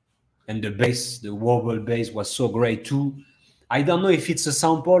 and the bass, the wobble bass was so great too. I don't know if it's a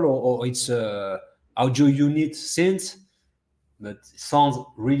sample or it's a audio unit synth, but it sounds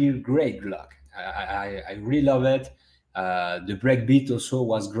really great, Glock. I really love it. The breakbeat also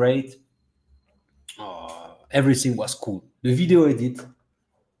was great. Everything was cool. The video edit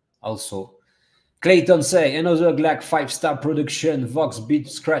also. Clayton say, another Glack 5-star production, Vox beat,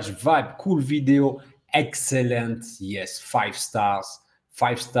 scratch vibe, cool video, excellent. Yes, 5 stars.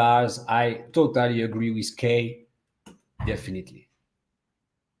 5 stars. I totally agree with Kay. Definitely.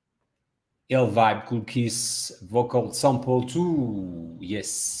 Ill vibe, cool kiss, vocal sample too.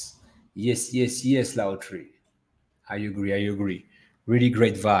 Yes. Yes, Lautry. I agree. Really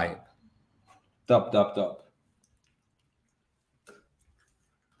great vibe. Top.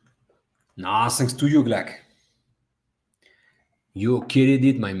 Nah, thanks to you, Glack. You killed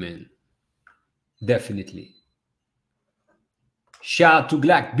it, my man. Definitely. Shout out to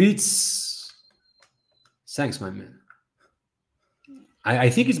Glack Beats. Thanks, my man. I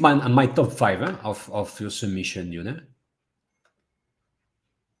think it's my top 5 of your submission, you know?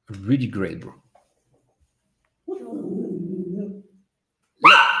 Really great, bro.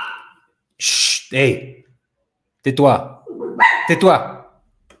 Shh, hey. Tais-toi. Tais-toi.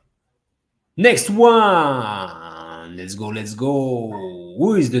 Next one. Let's go, let's go.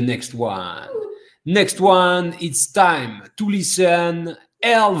 Who is the next one? Next one, it's time to listen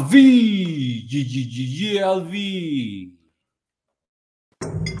LV. Yeah, LV.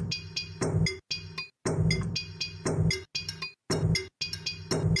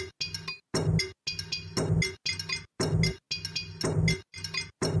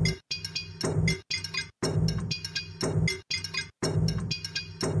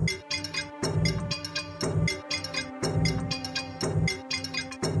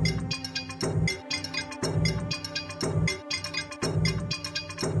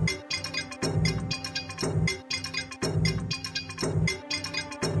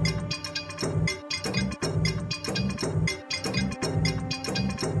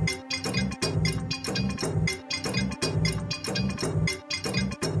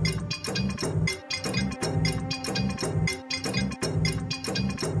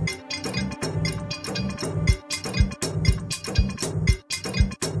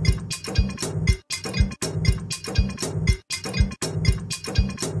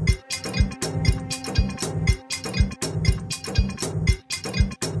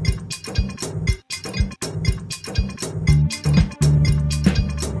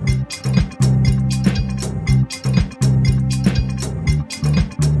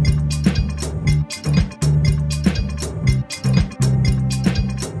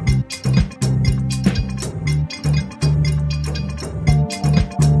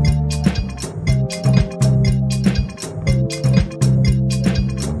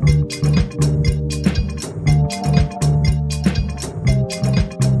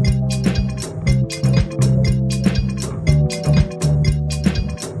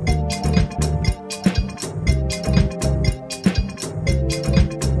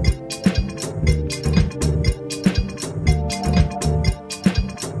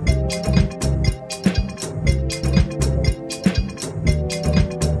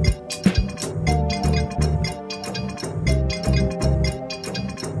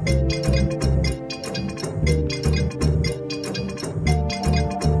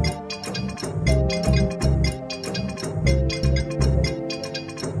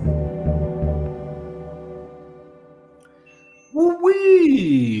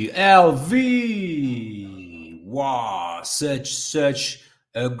 Oui, LV. Wow, such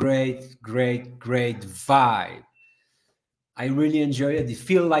a great vibe. I really enjoy it. It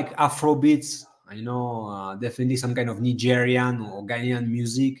feels like Afrobeats. I know, definitely some kind of Nigerian or Ghanaian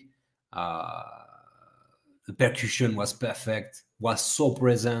music. The percussion was perfect, was so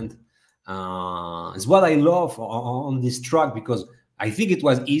present. It's what I love on this track because I think it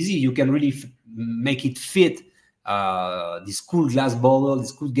was easy. You can really make it fit this cool glass bottle,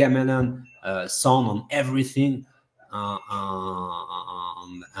 this cool gamelan sound on everything.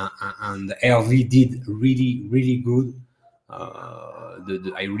 And LV did really good.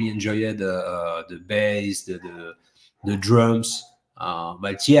 I really enjoyed the bass, the drums.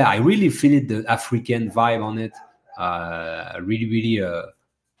 But yeah, I really feel it, the African vibe on it.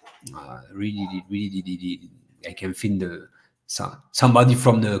 Really, I can feel somebody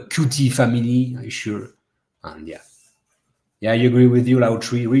from the QT family, I'm sure. And yeah, I agree with you,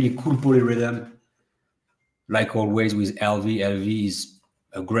 Lautri. Really cool polyrhythm. Like always with LV. LV is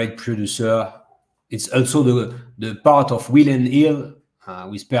a great producer. It's also the part of Will and Hill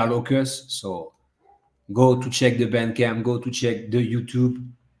with Per Locus. So go to check the Bandcamp, go to check the YouTube.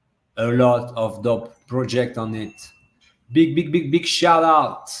 A lot of dope project on it. Big shout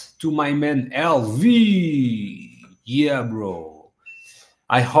out to my man LV. Yeah, bro.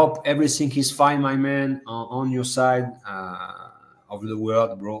 I hope everything is fine, my man, on your side of the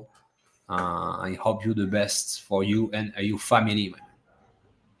world, bro. I hope you the best for you and your family, man.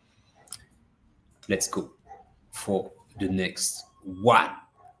 Let's go for the next one.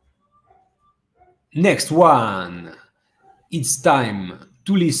 Next one. It's time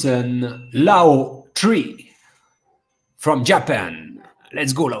to listen Lao Tree from Japan.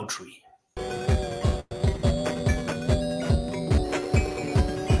 Let's go, Lao Tree.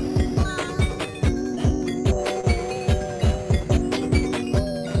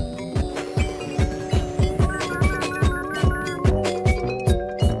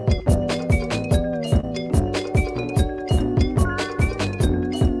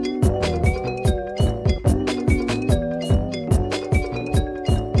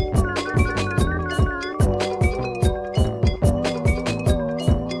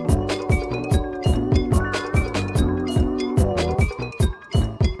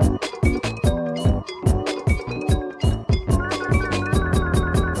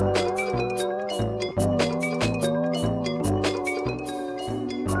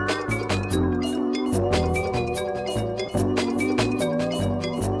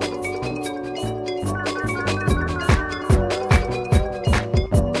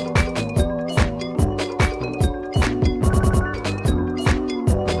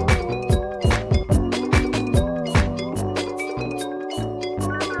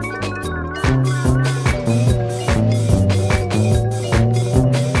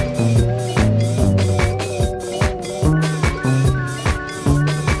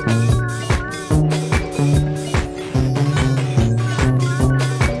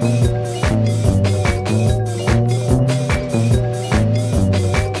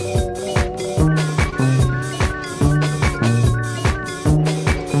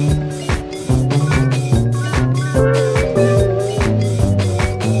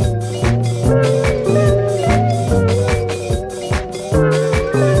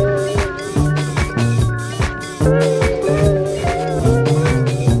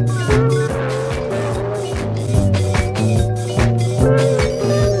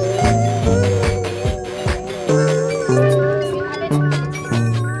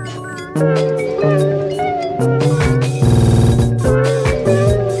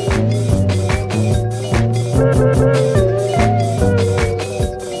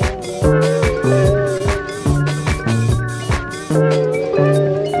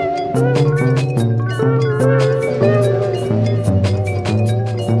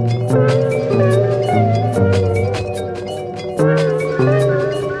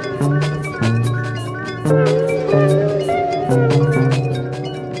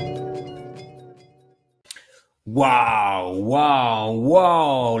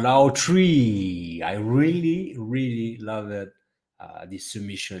 Lao 3. I really, really love it. This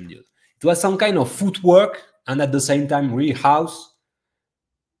submission, dude. It was some kind of footwork and at the same time really house.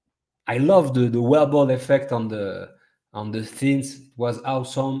 I love the wellboard effect on the synths. It was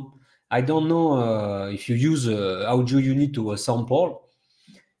awesome. I don't know if you use audio unit to a sample.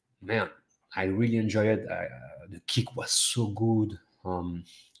 Man, I really enjoy it. The kick was so good.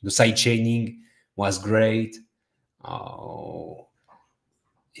 The side chaining was great. Oh,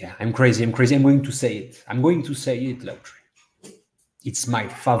 yeah, I'm crazy. I'm crazy. I'm going to say it. I'm going to say it, Lautry. It's my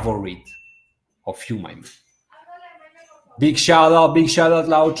favorite of you, my man. Big shout out,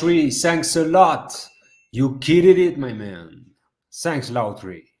 Lautry. Thanks a lot. You killed it, my man. Thanks,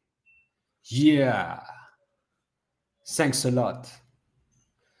 Lautry. Yeah. Thanks a lot.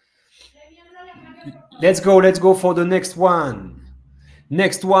 Let's go for the next one.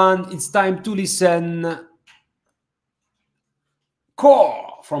 Next one, it's time to listen.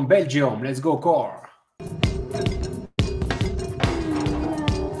 Core from Belgium. Let's go, Core.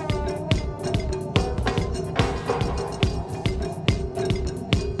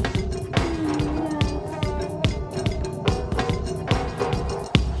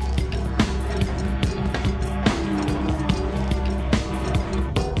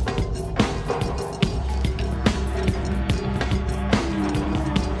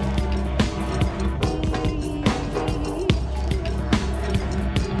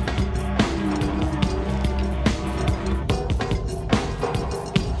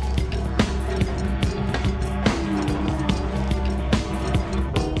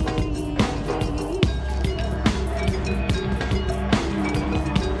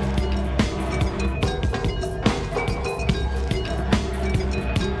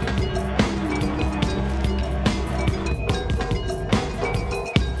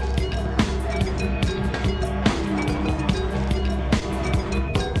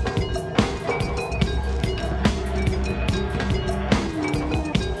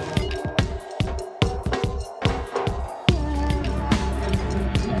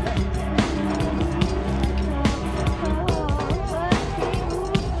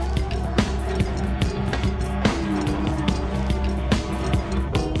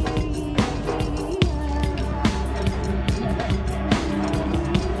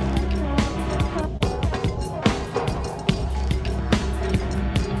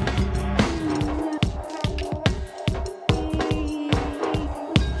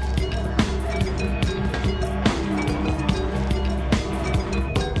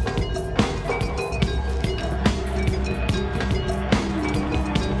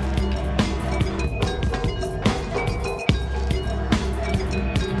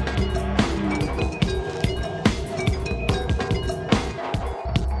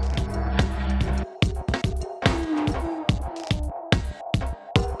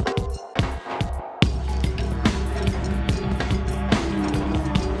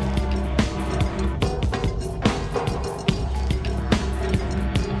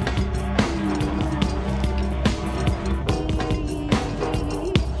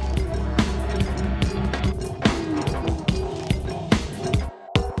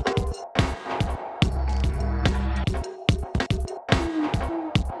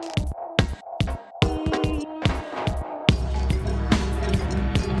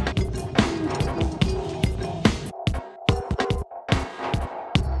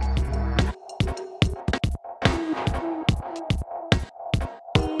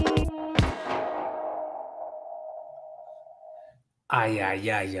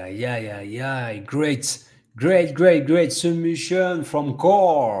 Great submission from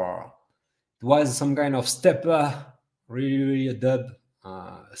Core. It was some kind of stepper, really a dub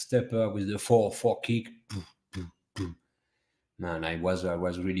stepper with the 4/4 kick. Man, I was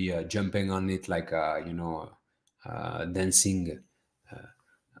really jumping on it like dancing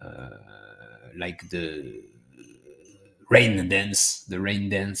like the rain dance.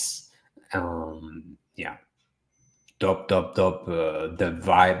 Yeah, top the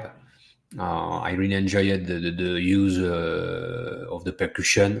vibe. I really enjoyed the use of the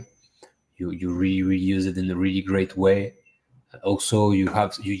percussion. You really use it in a really great way. Also, you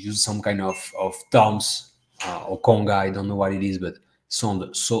use some kind of toms or conga. I don't know what it is, but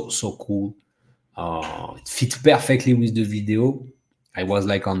sound so cool. It fits perfectly with the video. I was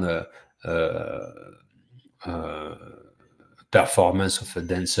like on a performance of a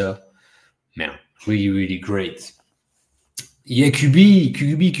dancer. Man, really great. Yeah,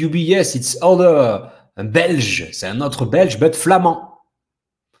 QB, yes, it's other Belge. C'est un autre Belge, but flamand.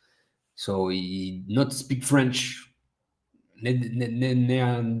 So he not speak French. Netherlands.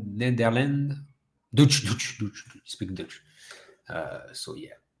 Dutch. Speak Dutch. So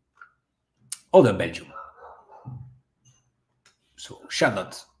yeah. other Belgium. So shout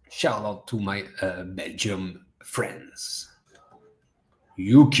out to my Belgium friends.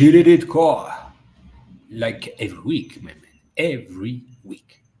 You killed it, core. Like every week, my man. Every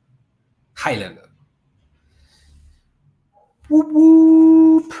week. High level. Whoop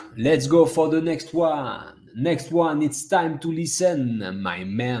whoop. Let's go for the next one. Next one, it's time to listen, my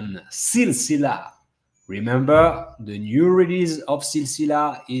man, Silsila. Remember, the new release of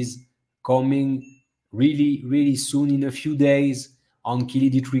Silsila is coming really soon in a few days on Kill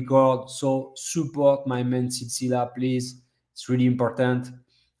It Record. So support my man Silsila, please. It's really important.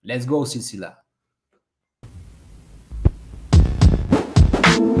 Let's go, Silsila.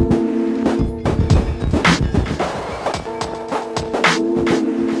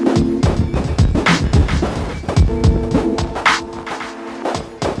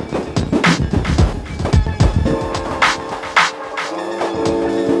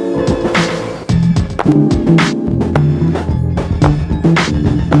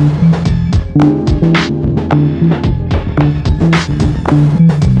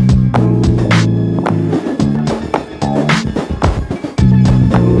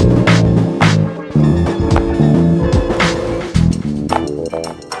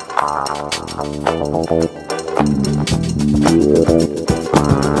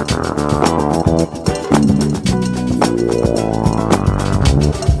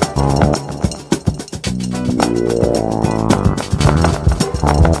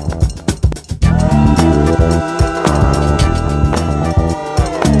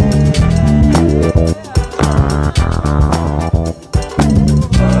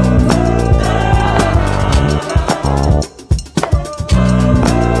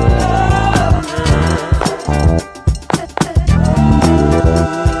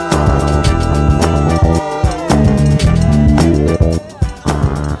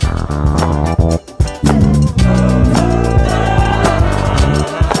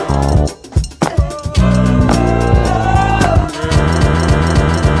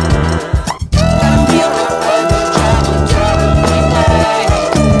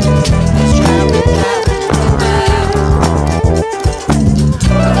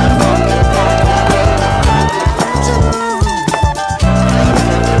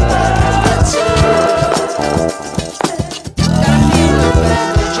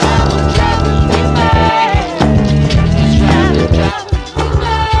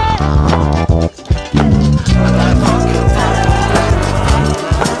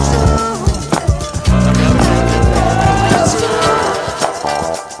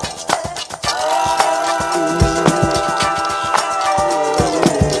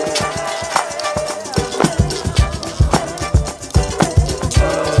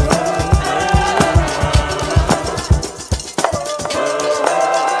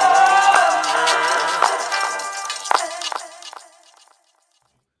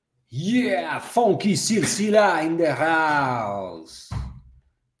 Yeah, funky Silsila in the house.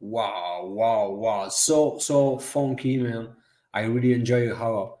 Wow. So funky, man. I really enjoy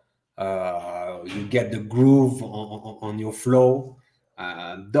how you get the groove on your flow.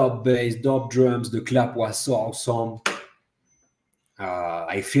 Dub bass, dub drums, the clap was so awesome.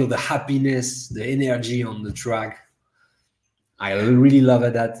 I feel the happiness, the energy on the track. I really love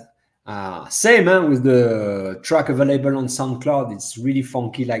it. That same man with the track available on SoundCloud. It's really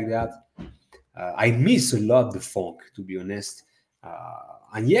funky like that. I miss a lot the funk, to be honest.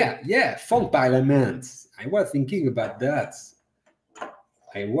 And yeah, funk parliament. I was thinking about that.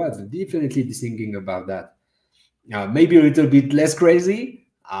 I was definitely thinking about that. Maybe a little bit less crazy,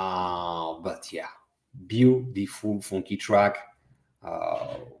 but yeah, beautiful funky track.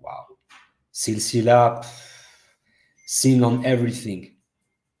 Wow, Silsila sing on everything.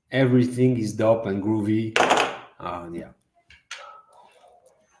 Everything is dope and groovy. Yeah,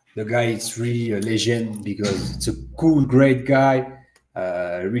 the guy is really a legend because it's a cool, great guy,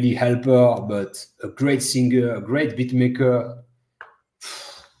 really helper, but a great singer, a great beat maker.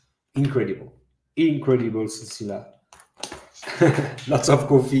 Incredible Silsila. Lots of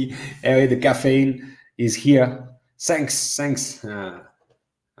coffee. The caffeine is here. Thanks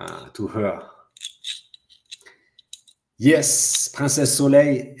to her. Yes, Princesse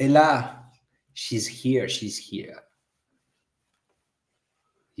Soleil est là. She's here.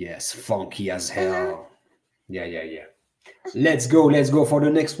 Yes, funky as hell. Yeah. Let's go for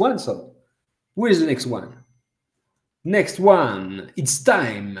the next one. So, who is the next one? Next one, it's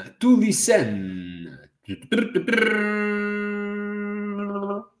time to listen.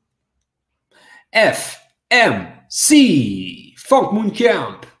 FMC, Funk Moon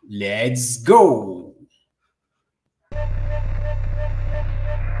Camp. Let's go.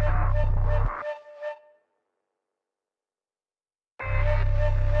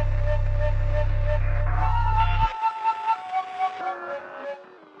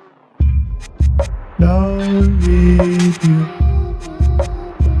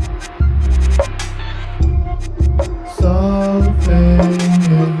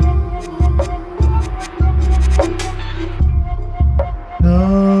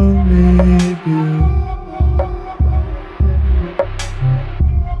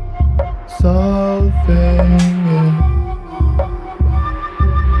 solving it.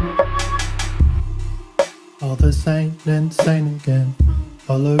 All the same, insane again.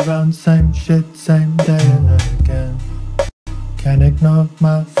 All around, same shit, same day and then again. Can't ignore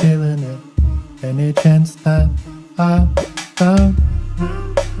my feeling it. Any chance that I found.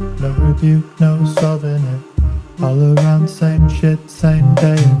 No rebuke, no solving it. All around, same shit, same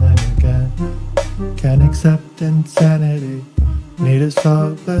day and then again. Can't accept insanity. Need a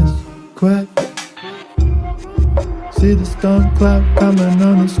solace, quick. See the storm cloud coming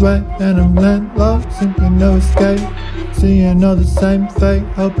on its way, and I'm landlocked, simply no escape. Seeing all the same fate,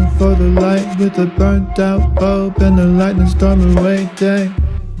 hoping for the light with a burnt out bulb and the lightning storm away day.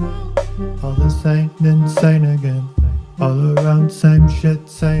 All the same, insane again. All around, same shit,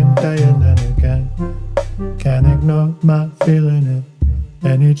 same day and then again. Can't ignore my feeling it.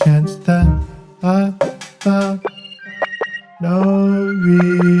 Any chance that I found. No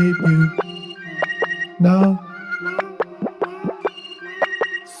rebuke, no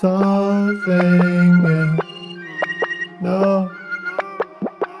solving it. No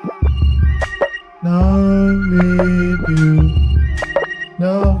rebuke,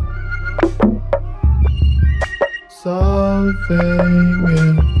 no solving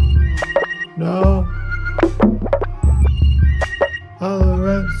it. No. All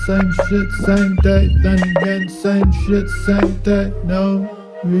around, same shit, same day, then again, same shit, same day, no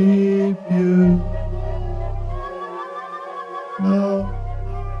review, no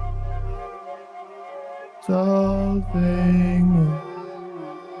solving,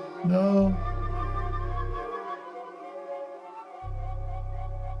 no.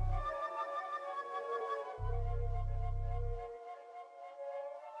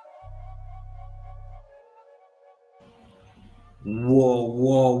 Whoa.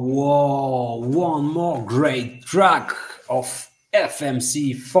 One more great track of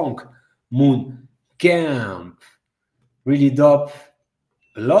FMC Funk Moon Camp. Really dope.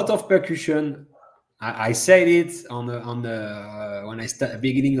 A lot of percussion. I said it on the when I start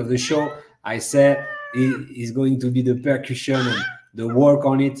beginning of the show. I said it is going to be the percussion, and the work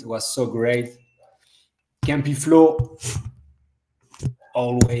on it was so great. Campy flow,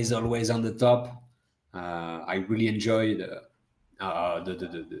 always on the top. I really enjoyed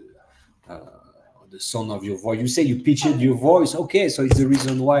the sound of your voice. You say you pitched your voice, okay? So it's the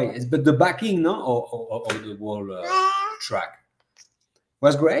reason why. But the backing, no, or the whole track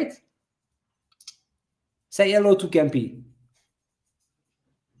was great. Say hello to Campy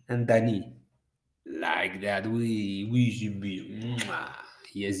and Danny. Like that, we should be.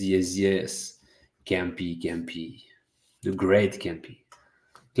 Yes. Campy, the great Campy.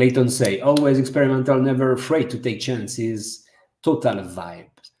 Clayton say, always experimental, never afraid to take chances. Total vibe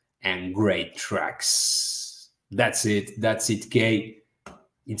and great tracks. That's it, K.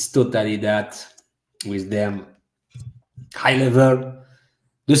 It's totally that with them. High level.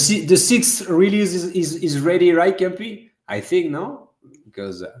 The sixth release is ready, right, Campy? I think, no?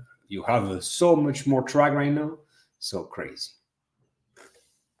 Because you have so much more track right now. So crazy.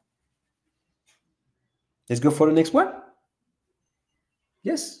 Let's go for the next one.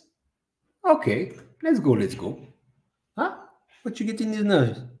 Yes? Okay. Let's go. Huh? What you get in the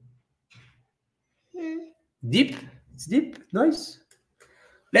nose? Deep? It's deep? Nice.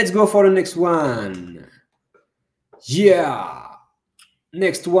 Let's go for the next one. Yeah.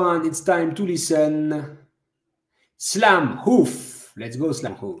 Next one, it's time to listen. Slam Hoof. Let's go,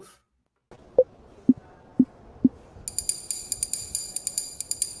 Slam Hoof.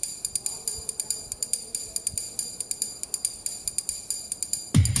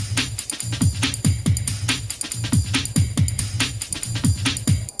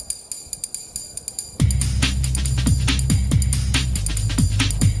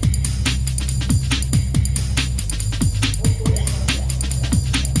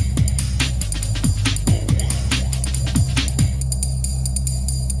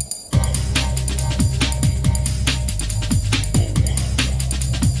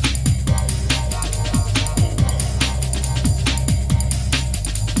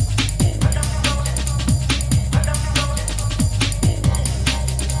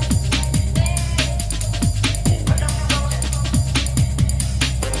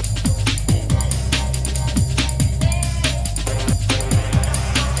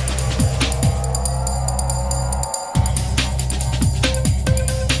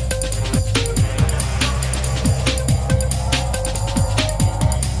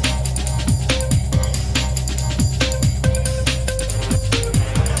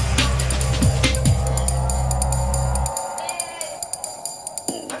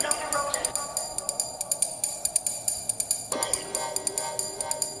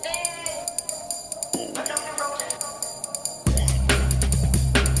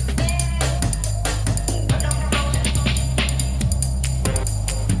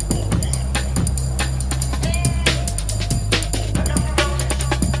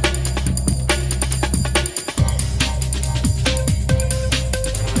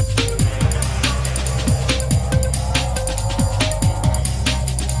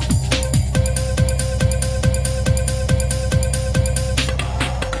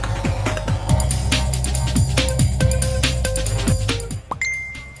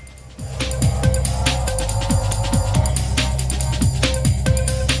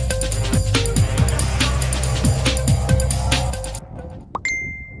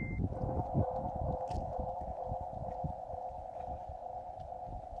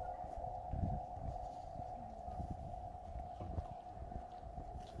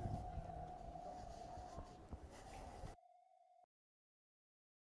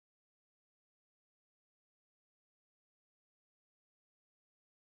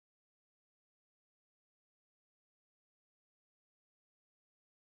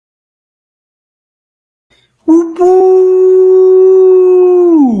 Whoop-oo!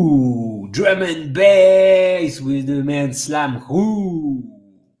 Drum and bass with the man Slam. Ooh.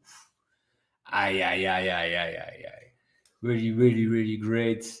 Aye, aye, aye, aye, aye, aye, aye. Really, really, really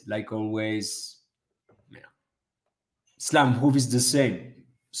great. Like always. Yeah. Slam Groove is the same.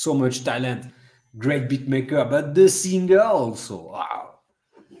 So much talent. Great beat maker. But the singer also. Wow.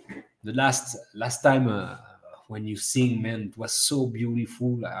 The last time when you sing, man, it was so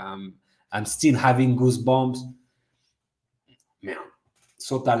beautiful. I'm still having goosebumps. Man,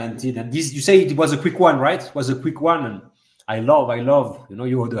 so talented. And this, you say it was a quick one, right? It was a quick one, and I love. You know,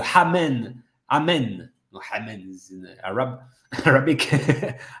 you're the amen. No, amen is in Arabic.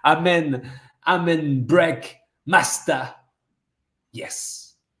 amen break master.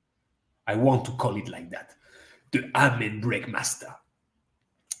 Yes, I want to call it like that. The amen break master.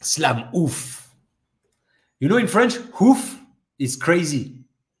 Slam ouf. You know, in French, ouf is crazy.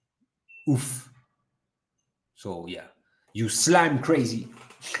 Ouf. So yeah, you slam crazy.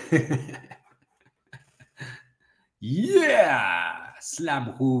 Yeah,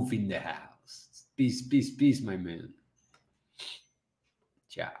 slam hoof in the house. Peace, peace, peace, my man.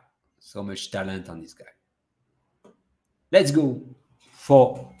 Yeah, so much talent on this guy. Let's go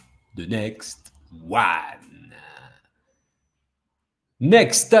for the next one.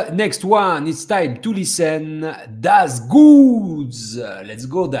 Next one, it's time to listen. Das Goods. Let's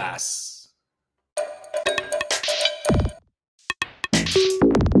go, Das.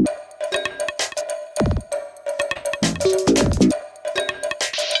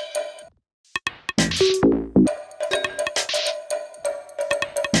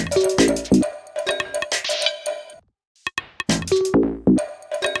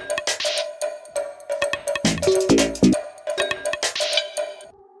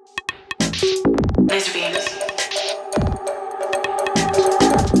 Laser beams.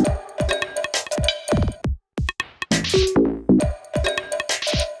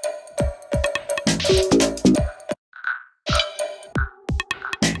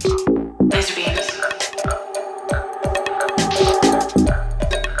 Laser beams.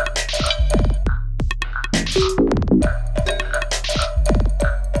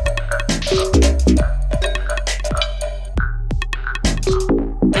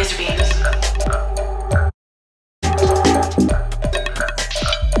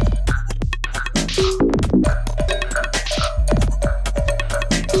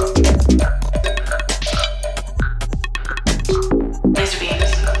 Laser beams. Laser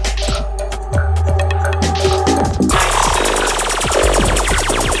beams.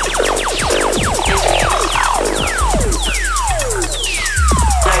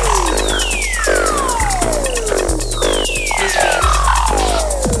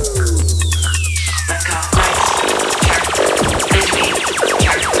 Let's go. Laser beam.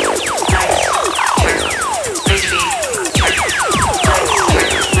 Laser beam.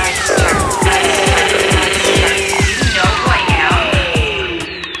 You know who I am.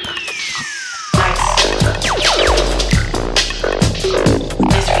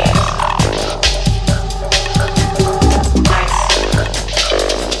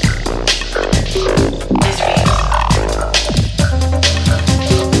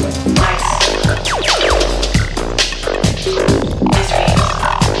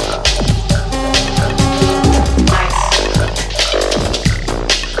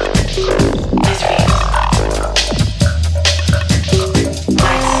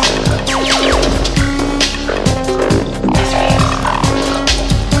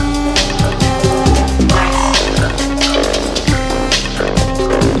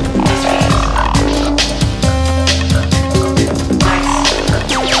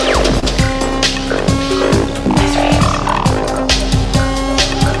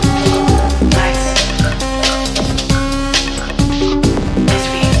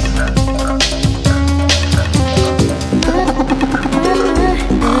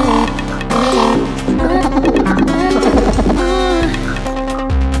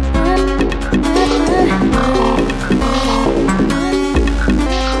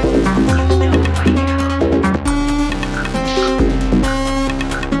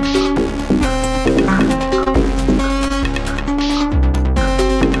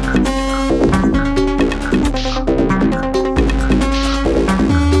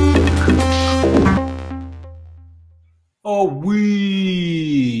 Oh,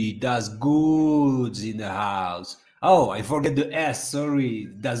 we. Das Goods in the house. Oh, I forget the S. Sorry.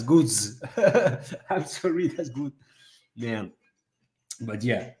 Das Goods. I'm sorry. That's good. Man. But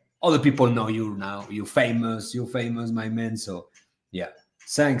yeah, other people know you now. You're famous, my man. So yeah,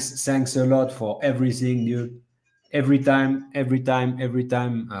 thanks a lot for everything, dude. Every time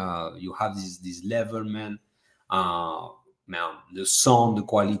you have this level, man. Man, the sound, the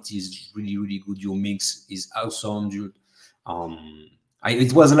quality is really, really good. Your mix is awesome, dude.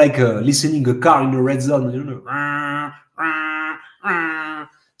 It was like listening a car in the red zone, you know.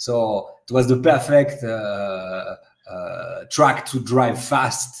 So it was the perfect track to drive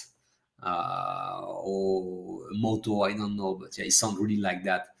fast, or moto, I don't know, but yeah, it sounds really like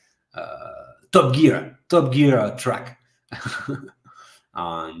that. Top Gear track.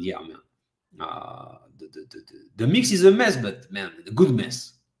 And yeah, man. The mix is a mess, but man, a good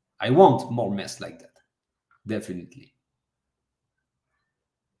mess. I want more mess like that. Definitely.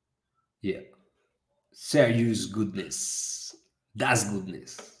 Yeah. Serious goodness. That's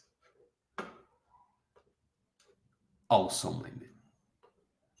goodness. Awesome, my man.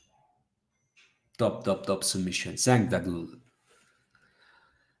 Top submission. Thank that good.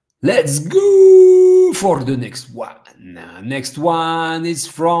 Let's go for the next one. Next one is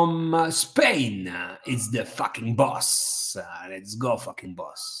from Spain. It's the fucking boss. Let's go, fucking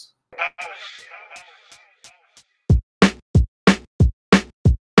boss.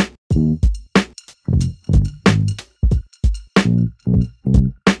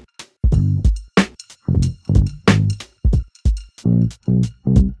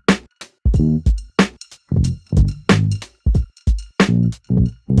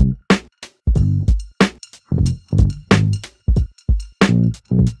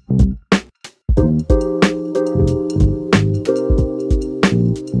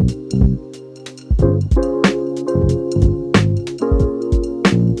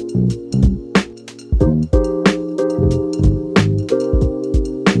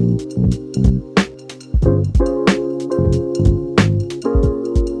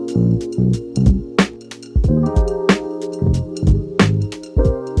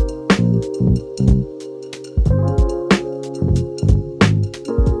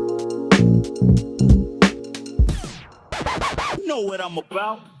 Know what I'm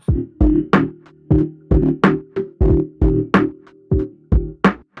about.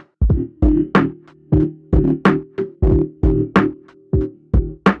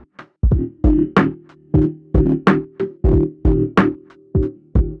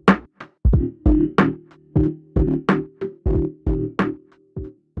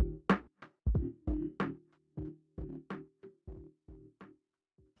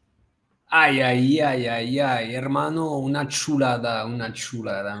 Ay, ay, ay, ay, ay, hermano, una chulada,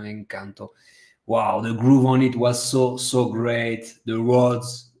 me encantó. Wow, the groove on it was so great. The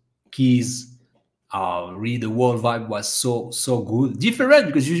rods, keys, really the whole vibe was so good. Different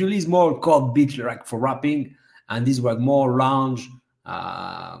because usually it's more chord beat like for rapping, and this was more lounge.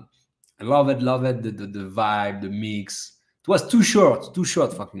 I love it, the vibe, the mix. It was too short,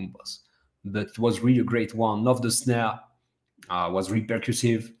 fucking boss. But it was really a great one. Love the snare. Was really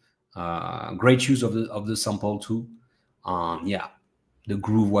percussive. Great use of the sample too. Yeah, the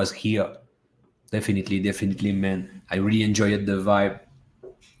groove was here. Definitely, man. I really enjoyed the vibe.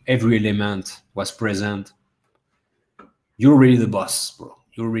 Every element was present. You're really the boss, bro.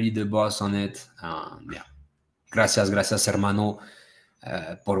 You're really the boss on it. Yeah. Gracias, hermano,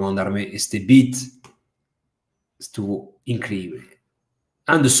 por mandarme este beat. Estuvo increíble.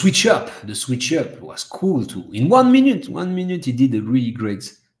 And the switch up was cool too. In 1 minute, he did a really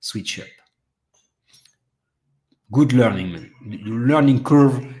great switch up. Good learning, man. Your learning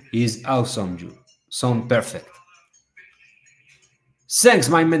curve is awesome, dude. Sound perfect. Thanks,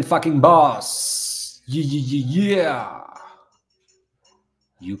 my man, fucking boss. Yeah.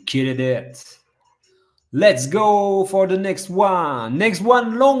 You killed it. Let's go for the next one. Next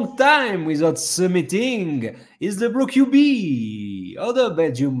one, long time without submitting, is the bro QB, other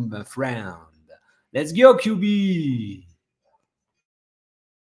Belgium friend. Let's go, QB.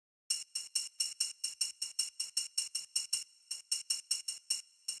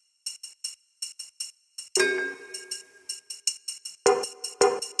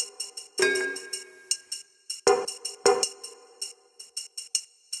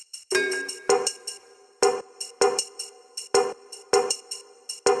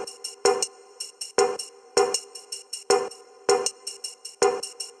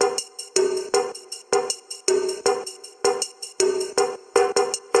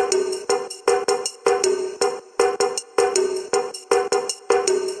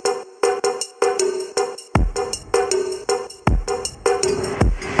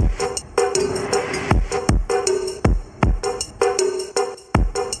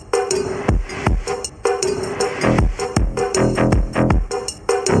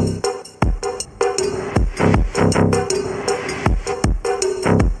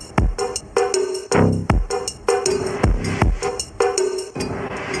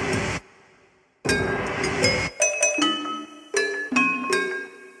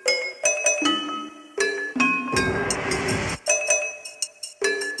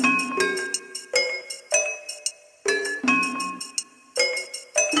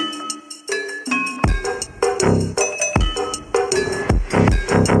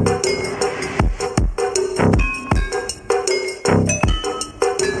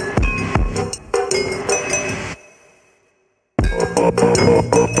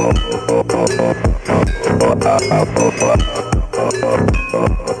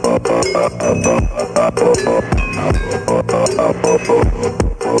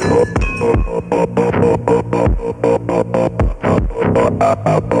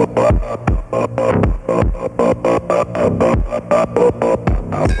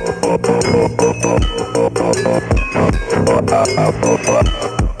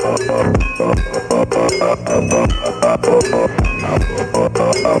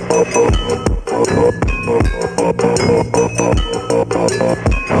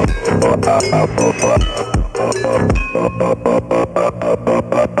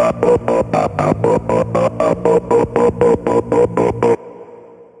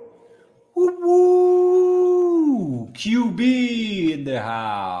 Woo! QB in the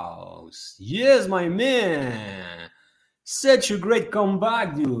house. Yes, my man. Such a great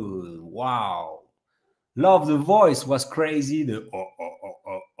comeback, dude. Wow. Love the voice, was crazy. The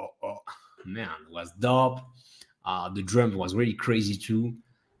man, it was dope. The drum was really crazy too.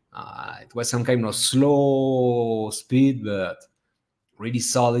 It was some kind of slow speed, but really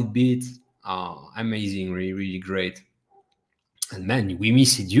solid beat. Amazing, really, really great. And man, we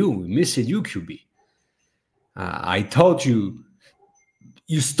missed you. We missed you, QB. I thought you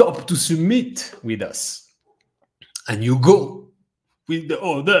stopped to submit with us, and you go with the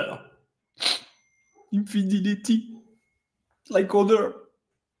other infidelity, like other.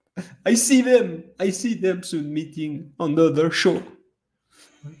 I see them submitting another show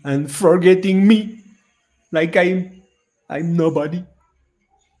and forgetting me, like I'm nobody.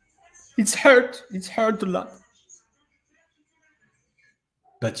 It's hurt a lot.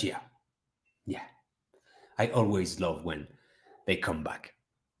 But yeah, I always love when they come back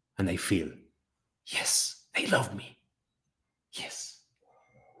and I feel, yes, they love me. Yes.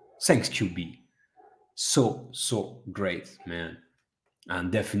 Thanks, QB. So great, man.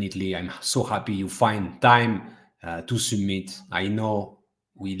 And definitely, I'm so happy you find time to submit. I know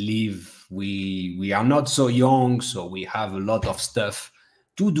we are not so young, so we have a lot of stuff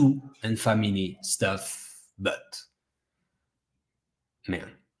to do and family stuff. But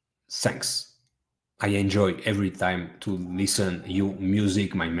man, thanks. I enjoy every time to listen you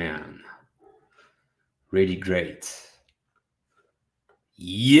music, my man. Really great.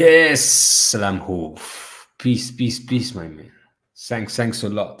 Yes, Salamho. Peace, my man. Thanks a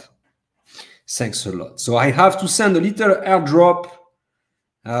lot. Thanks a lot. So I have to send a little airdrop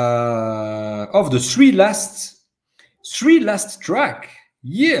of the three last track.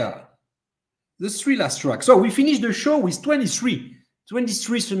 Yeah, the three last track. So we finished the show with 23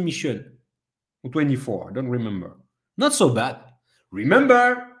 submission. Or 24, I don't remember. Not so bad.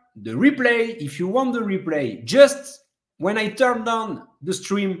 Remember the replay. If you want the replay, just when I turn down the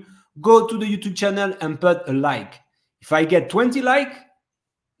stream, go to the YouTube channel and put a like. If I get 20 likes,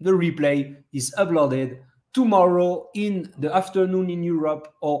 the replay is uploaded tomorrow in the afternoon in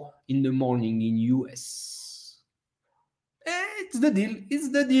Europe or in the morning in US. It's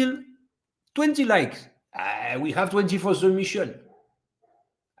the deal. 20 likes. We have 24 submission.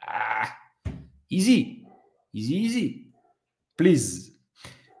 Easy. Please.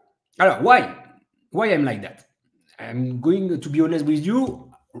 Alors, why I'm like that? I'm going to be honest with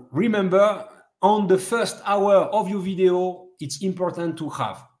you. Remember, on the first hour of your video, it's important to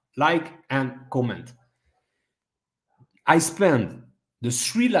have like and comment. I spent the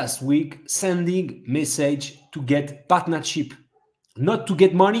 3 last week sending message to get partnership, not to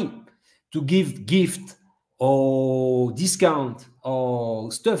get money, to give gift or discount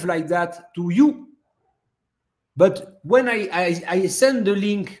or stuff like that to you. But when I send the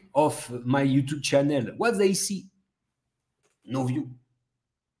link of my YouTube channel, what they see? No view.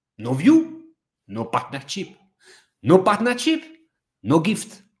 No view, no partnership. No partnership, no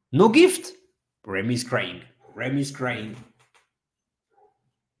gift. No gift, Remy's crying.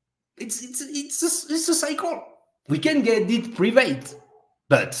 It's a cycle. We can get it private,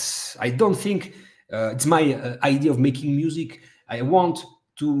 but I don't think it's my idea of making music. I want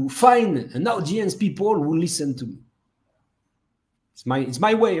to find an audience, people who listen to me. It's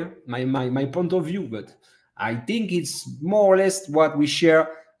my way, my point of view, but I think it's more or less what we share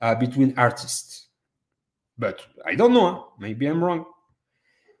between artists. But I don't know. Maybe I'm wrong.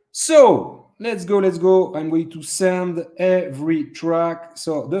 So let's go. I'm going to send every track.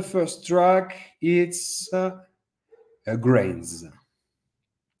 So the first track, it's Grains.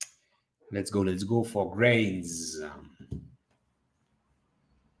 Let's go for Grains.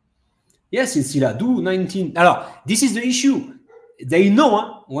 Yes, it's still do 19. Alors, this is the issue. They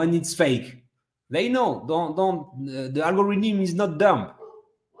know when it's fake. They know. Don't. The algorithm is not dumb.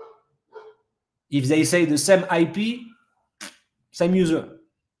 If they say the same IP, same user.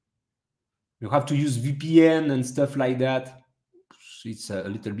 You have to use VPN and stuff like that. it's a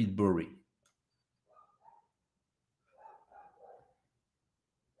little bit blurry.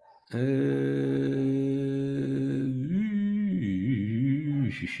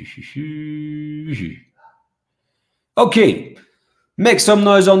 Okay, make some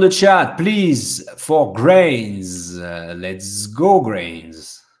noise on the chat, please, for Grains. Let's go,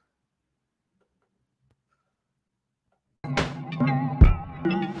 Grains.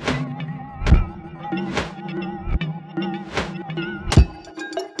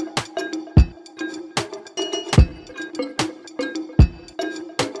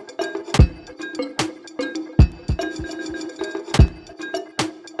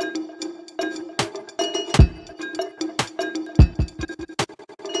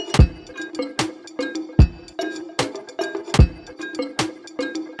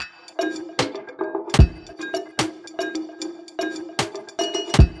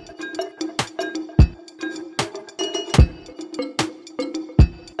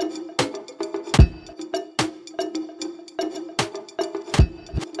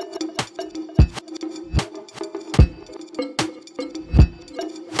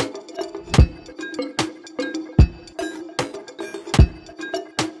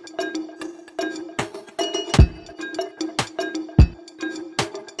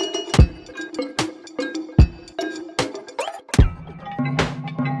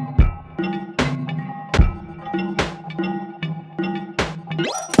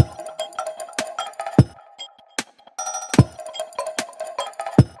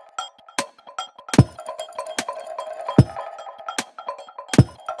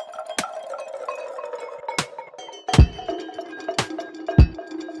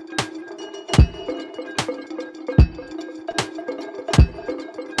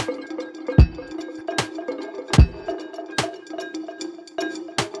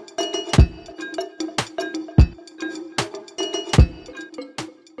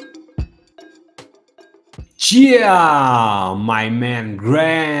 Yeah, my man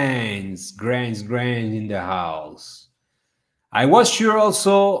Grains in the house. I was sure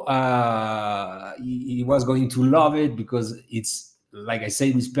also he was going to love it because it's, like I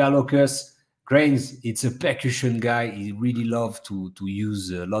said, with Perlocus, Grains, it's a percussion guy. He really loves to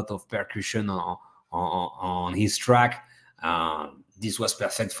use a lot of percussion on his track. This was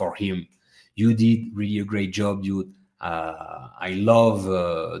perfect for him. You did really a great job, dude. I love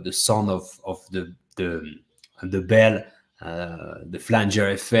the sound of the bell, the flanger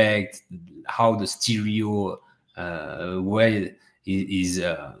effect, how the stereo way is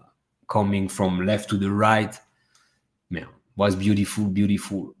coming from left to the right. Man, was beautiful.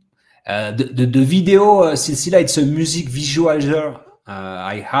 The video Silsila, it's a music visualizer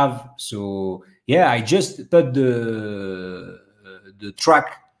I have. So yeah, I just put the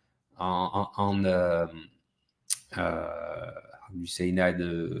track on the how do you say that,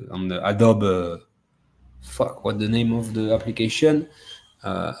 on the Adobe. Fuck, what the name of the application?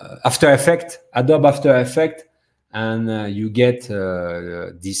 After Effects, Adobe After Effects, and you get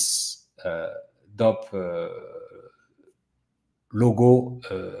this DOP logo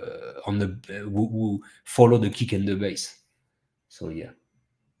on the who follow the kick and the bass. So yeah,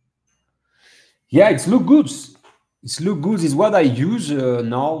 it's look good. It's look good. It's what I use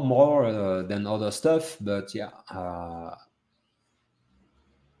now more than other stuff, but yeah.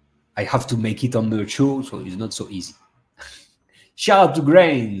 I have to make it on the show, so it's not so easy. Shout out to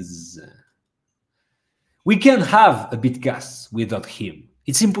Grains. We can't have a Beatcast without him.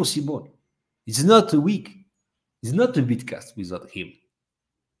 It's impossible. It's not a week. It's not a Beatcast without him.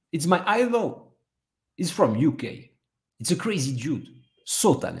 It's my idol. He's from UK. It's a crazy dude.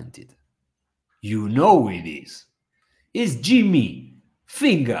 So talented. You know who it is. It's Jimmy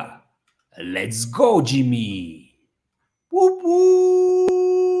Finger. Let's go, Jimmy. Whoop, whoop.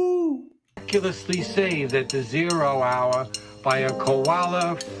 Miraculously saved at the 0 hour by a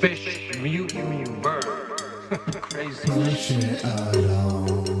koala fish mutant bird. Crazy.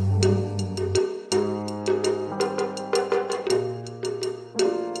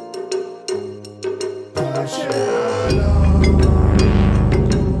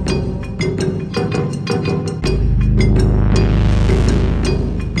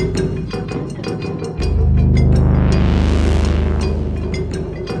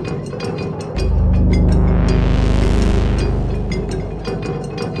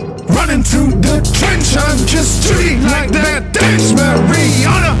 I'm just treating like that dance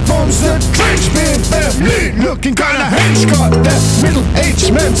Mariana forms the trench bit family looking kinda hench got that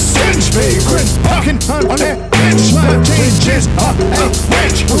middle-aged man stench vagrant walking on that bench. My changes are a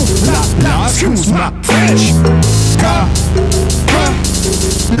wench. Ooh la la, excuse my French.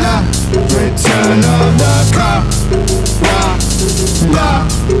 La, return of the car. La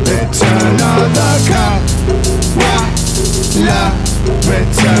return of the koala,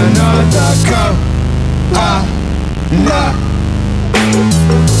 return of the koala.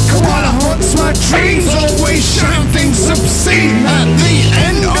 Koala haunts my dreams, always shouting things obscene. At the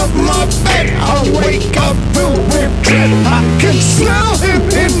end of my bed, I wake up filled with dread. I can smell him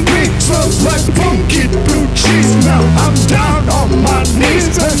in me, smells like funky blue cheese. Now I'm down on my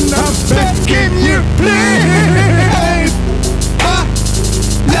knees and I'm begging you, please.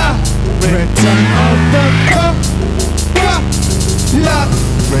 La return of the koala,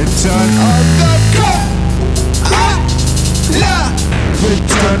 return of the koala,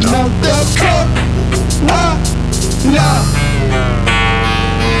 return of the koala.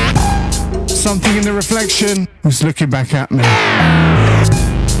 Something in the reflection was looking back at me.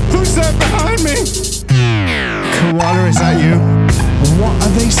 Who's there behind me? Koala, is that you? What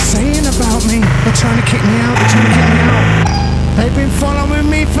are they saying about me? They're trying to kick me out, they're trying to kick me out. They've been following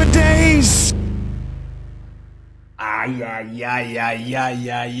me for days. Ay, ay, ay, ay,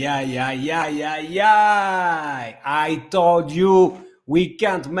 ay, ay, ay, ay, ay, ay, ay. I told you we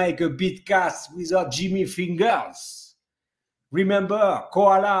can't make a beatcast without Jimmy Fingers. Remember,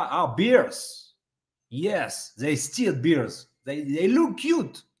 koala are bears. Yes, they still bears. They look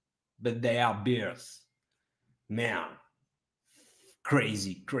cute, but they are bears. Man,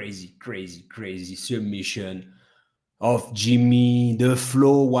 crazy, crazy, crazy, crazy submission of Jimmy. The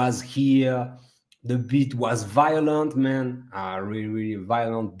flow was here. The beat was violent, man. Really, really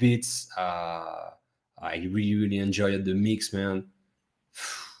violent beats. I really, really enjoyed the mix, man.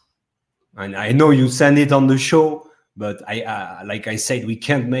 And I know you sent it on the show, but like I said, we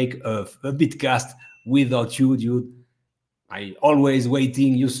can't make a beatcast without you, dude. I always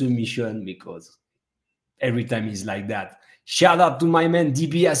waiting your submission because every time it's like that. Shout out to my man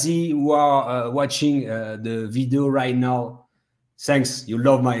DBSE who are watching the video right now. Thanks, you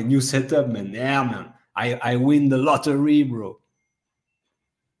love my new setup, man. Yeah, man. I win the lottery, bro.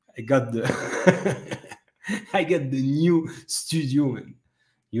 I got the I get the new studio, man.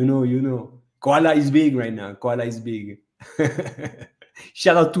 You know. Koala is big right now. Koala is big.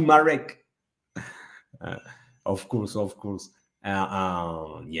 Shout out to Marek. Of course.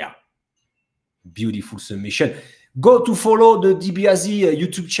 Yeah. Beautiful submission. Go to follow the DBAZ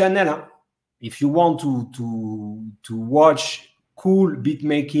YouTube channel if you want to watch cool beat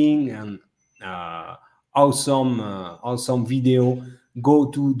making and awesome video.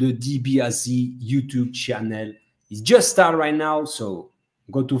 Go to the DBAZ YouTube channel. It's just started right now, so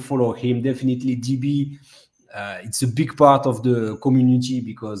go to follow him. Definitely DB. It's a big part of the community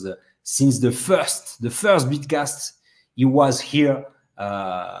because since the first beatcast, he was here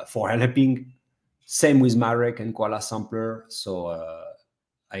for helping. Same with Marek and Koala Sampler. So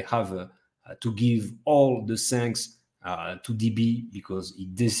I have to give all the thanks to DB because he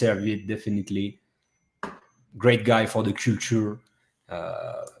deserves it, definitely. Great guy for the culture.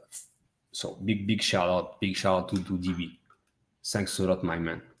 So big shout out to DB. Thanks a lot, my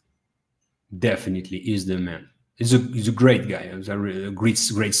man. Definitely is the man. He's a great guy. He's a great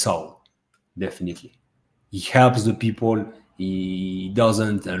soul. Definitely. He helps the people. He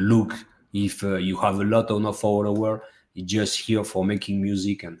doesn't look if you have a lot of followers. He's just here for making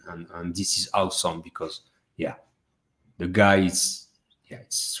music, and this is awesome because yeah, the guy is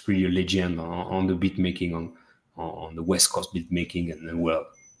it's really a legend on the beat making on the West Coast beat making and the world.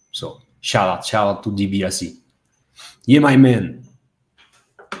 So shout out to DBAC. Yeah, my man.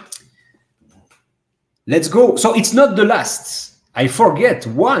 Let's go. So it's not the last. I forget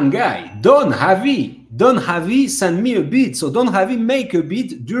one guy, Don Javi. Don Javi sent me a beat. So Don Javi make a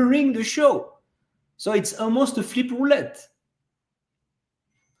beat during the show. So it's almost a flip roulette.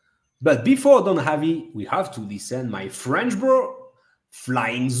 But before Don Javi, we have to listen my French bro,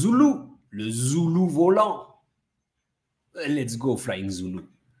 Flying Zulu, le Zulu volant. Let's go, Flying Zulu.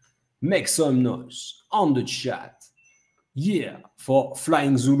 Make some noise on the chat. Yeah, for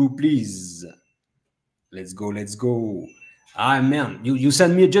Flying Zulu, please. Let's go. Ah, man, you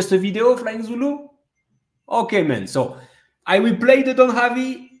send me just a video, Flying Zulu? Okay, man. So I will play the Don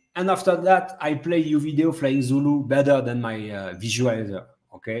Javi, and after that, I play your video, Flying Zulu, better than my visualizer.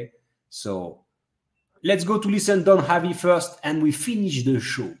 Okay? So let's go to listen Don Javi first, and we finish the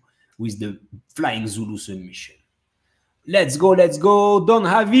show with the Flying Zulu submission. Let's go, Don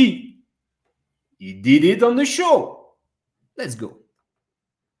Javi. He did it on the show. Let's go.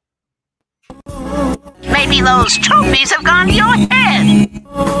 Maybe those trophies have gone to your head.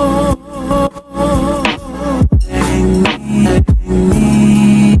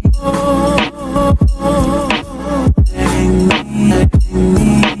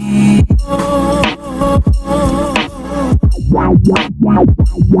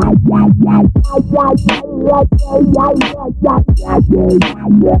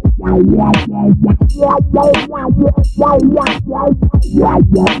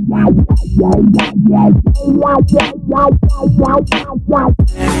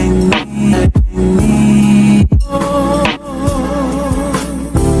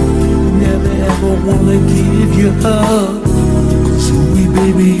 Never ever wanna give you up, sweet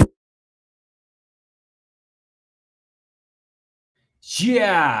baby.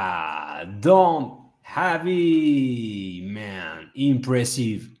 Yeah, don't heavy, man.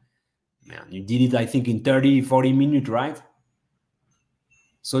 Impressive. Man, you did it, I think, in 30, 40 minutes, right?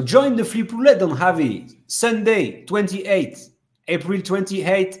 So join the flip roulette, don't heavy. Sunday, 28th, April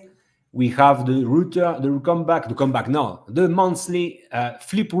 28th, we have the monthly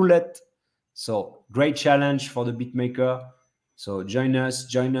flip roulette. So great challenge for the beatmaker. So join us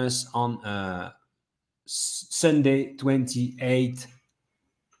on Sunday, 28th.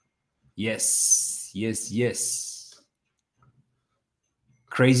 Yes.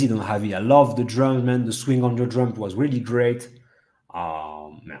 Crazy, don't have it. I love the drums, man. The swing on the drum was really great.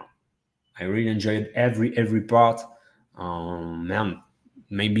 Man, I really enjoyed every part. Man,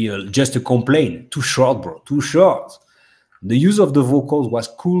 maybe just a complaint. Too short, bro. Too short. The use of the vocals was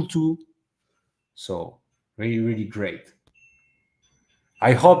cool too. So really great.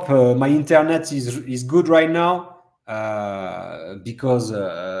 I hope my internet is good right now because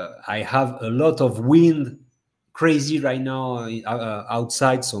I have a lot of wind, crazy right now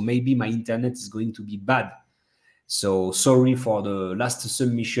outside. So maybe my internet is going to be bad. So sorry for the last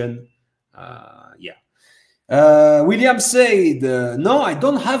submission. Yeah. William said, no, I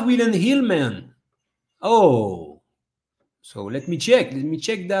don't have William Hill, man. Oh, so let me check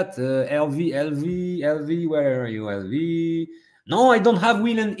that. LV, where are you, LV? No, I don't have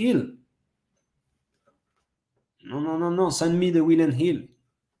William Hill. No. Send me the William Hill.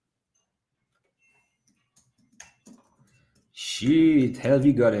 Shit,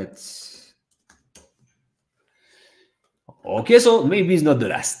 LV got it. Okay, so maybe it's not the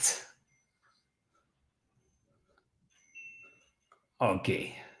last.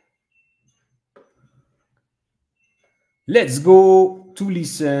 Okay. Let's go to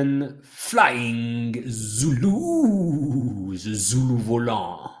listen Flying Zulu, the Zulu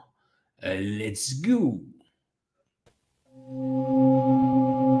volant. Let's go.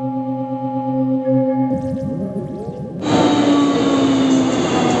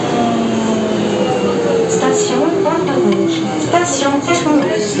 Station Bordeaux Rouge. Station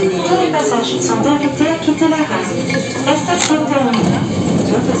Tétouneuse. Tous les passagers sont invités à quitter la rame. La station terminée.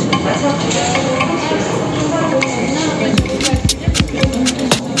 Tout de suite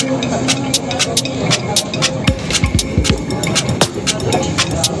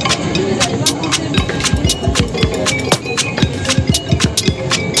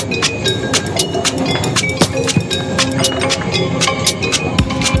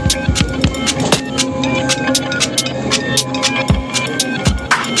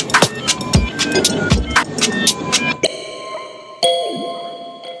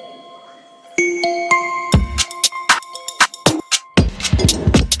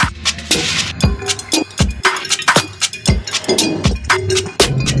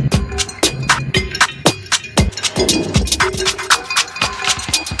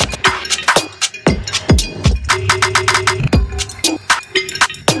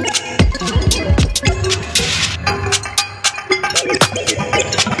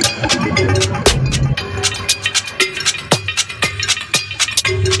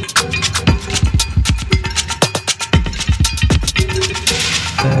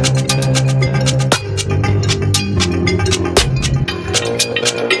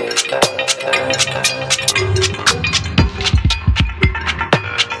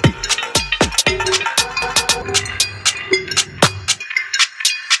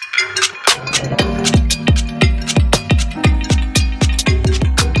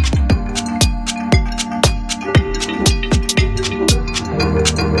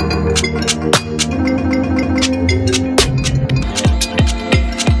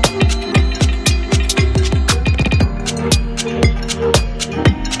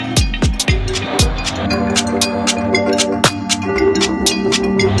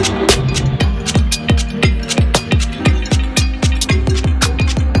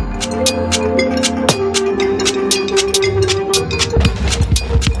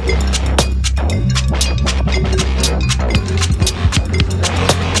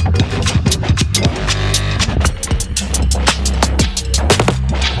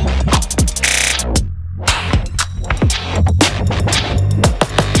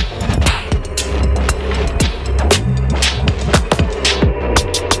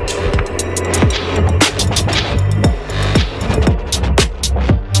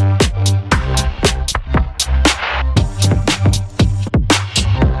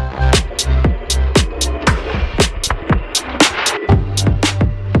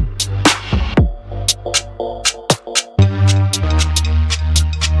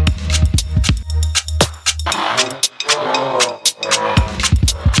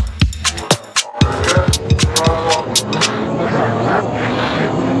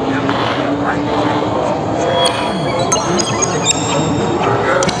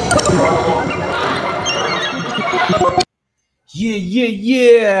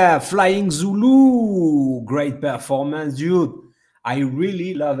yeah. Flying Zulu. Great performance, dude. I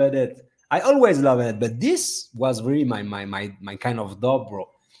really loved it. I always love it, but this was really my kind of dub, bro.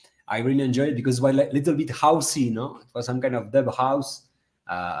 I really enjoyed it because it was a little bit housey, It was some kind of dub house.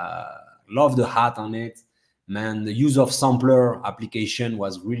 Love the hat on it. Man, the use of sampler application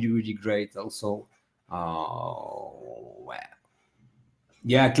was really, really great also. Well,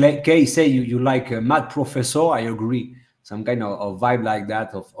 yeah, Kay say you like a Mad Professor. I agree. Some kind of vibe like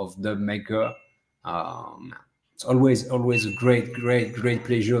that of the maker. It's always a great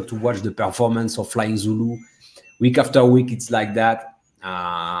pleasure to watch the performance of Flying Zulu. Week after week, it's like that.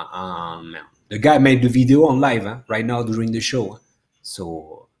 The guy made the video on live right now during the show.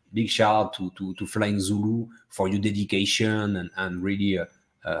 So big shout out to Flying Zulu for your dedication and really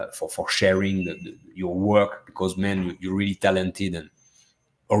for sharing your work, because man, you're really talented and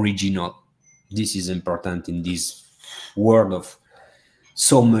original. This is important in this world of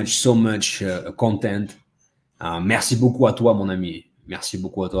so much content. Merci beaucoup à toi, mon ami. Merci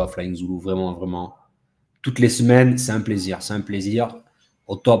beaucoup à toi, Flying Zulu. Vraiment, vraiment. Toutes les semaines, c'est un plaisir. C'est un plaisir.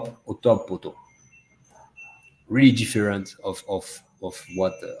 Au top, poto. Really different of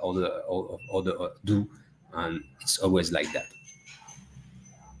what other do, and it's always like that.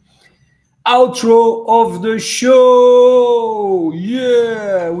 Outro of the show.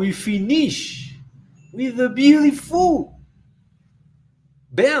 Yeah, we finish with a beautiful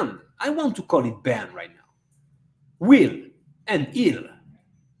band. I want to call it band right now. Will and Ill.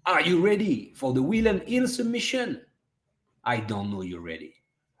 Are you ready for the Will and Ill submission? I don't know you're ready.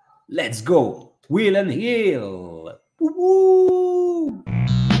 Let's go. Will and Ill. Woo-woo.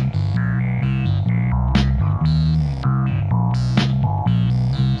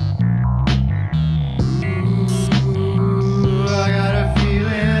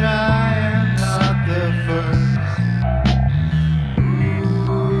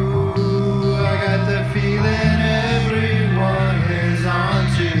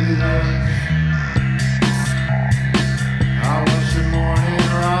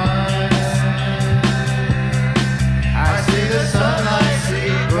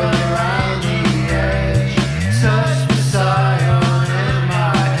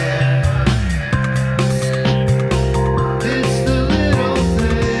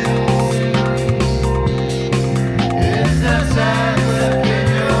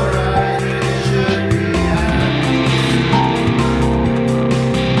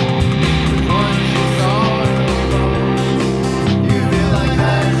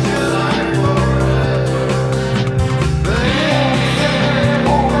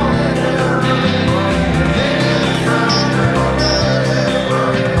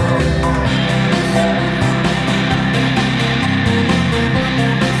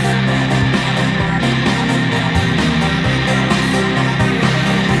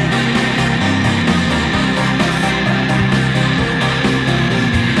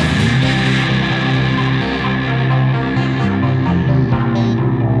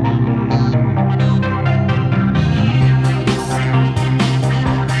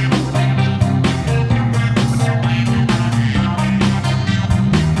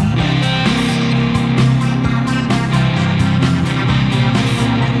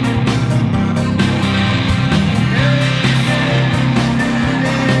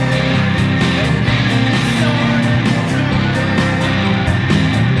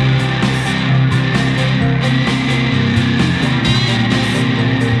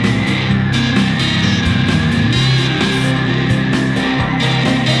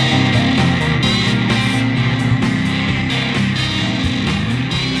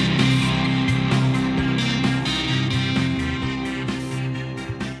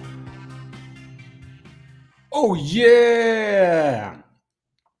 Oh yeah!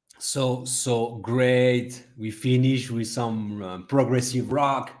 So great. We finish with some progressive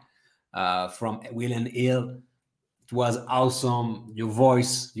rock from Will and Ill. It was awesome. Your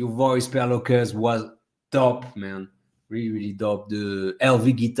voice, Per Locus, was top, man. Really dope. The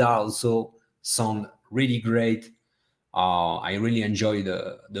LV guitar also sound really great. I really enjoy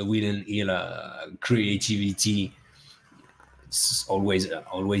the Will and Ill creativity. It's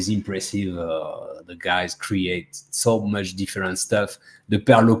always impressive. The guys create so much different stuff. The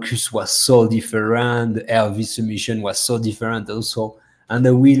Perlocus was so different. The LV submission was so different also. And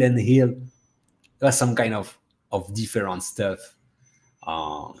the Will and Hill was some kind of different stuff.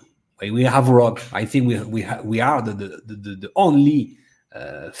 We have rock. I think we are the only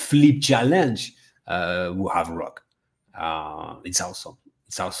flip challenge who have rock. It's awesome.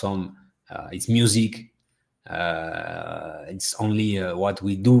 It's awesome. It's music. It's only what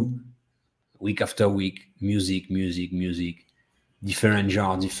we do week after week. Music. different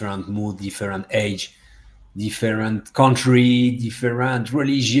genre, different mood, different age, different country, different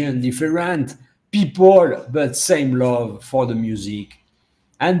religion, different people, but same love for the music.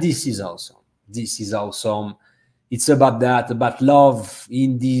 And this is awesome. This is awesome. It's about that, about love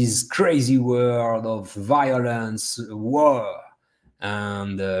in this crazy world of violence, war,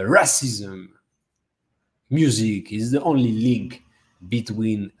 and racism. Music is the only link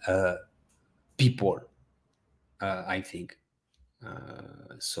between people, I think.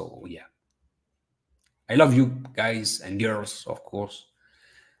 So, yeah. I love you guys and girls, of course.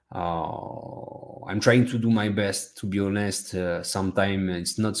 I'm trying to do my best, to be honest. Sometimes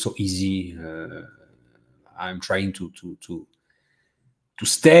it's not so easy. I'm trying to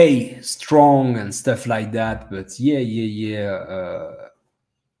stay strong and stuff like that. But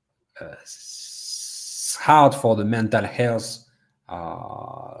it's hard for the mental health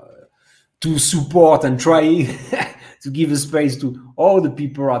to support and try to give a space to all the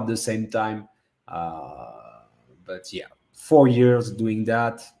people at the same time. But yeah, 4 years doing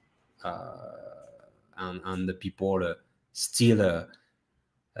that, and the people still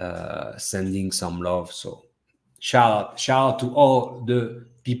sending some love. So shout out to all the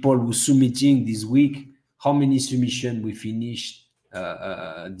people who submitting this week. How many submissions we finished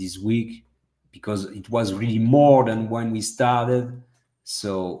this week? Because it was really more than when we started.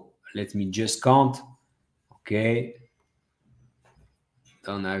 So let me just count. Okay.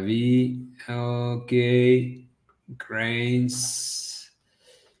 Ton avis. Okay. Grains.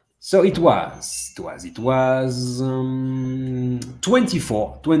 So it was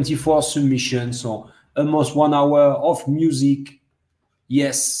 24 submissions. So almost 1 hour of music.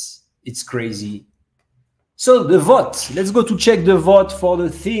 Yes, it's crazy. So the vote. Let's go to check the vote for the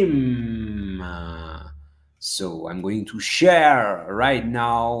theme. So I'm going to share right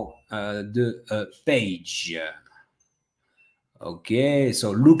now the page. Okay,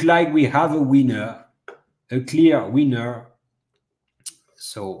 so look like we have a winner, a clear winner.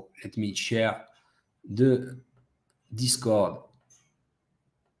 So let me share the Discord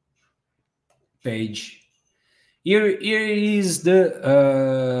page. Here is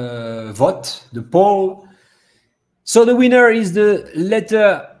the vote, the poll. So the winner is the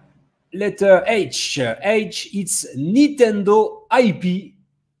letter H. H, it's Nintendo IP.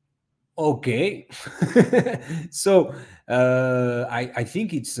 Okay. So I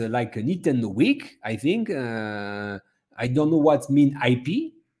think it's like a Nintendo week. I think I don't know what mean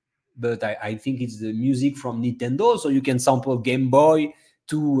IP, but I think it's the music from Nintendo. So you can sample Game Boy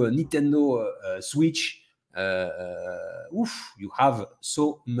to Nintendo Switch. You have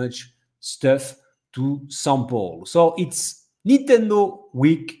so much stuff to sample. So it's Nintendo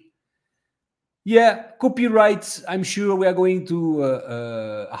week. Yeah, copyright. I'm sure we are going to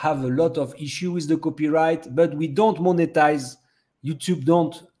have a lot of issue with the copyright, but we don't monetize. YouTube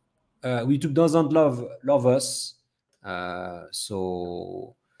doesn't love us.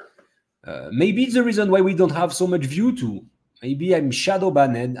 So maybe it's the reason why we don't have so much view too. Maybe I'm shadow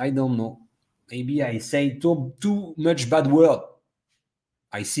banned. I don't know. Maybe I say too much bad word.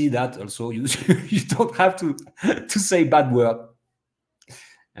 I see that also. You don't have to say bad word.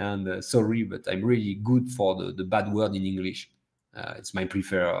 And sorry, but I'm really good for the bad word in English. It's my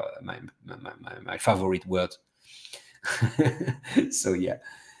my favorite word. So yeah,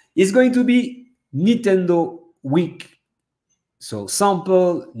 it's going to be Nintendo week. So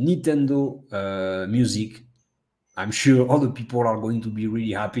sample Nintendo music. I'm sure all the people are going to be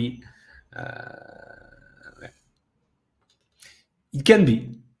really happy. It can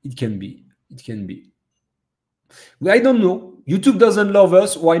be. I don't know. YouTube doesn't love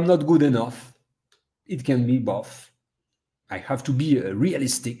us, or I'm not good enough. It can be both. I have to be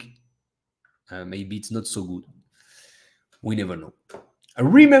realistic. Maybe it's not so good. We never know.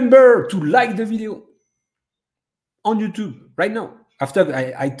 Remember to like the video on YouTube right now. After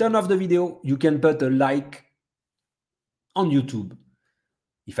I turn off the video, you can put a like on YouTube.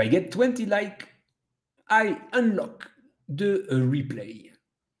 If I get 20 likes, I unlock the replay.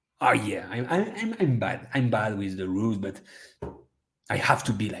 Oh yeah, I'm bad. I'm bad with the rules, but I have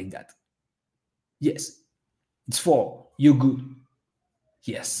to be like that. Yes, it's for you good.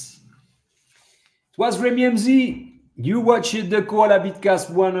 Yes. It was Remy MZ. You watched the Koala Beatcast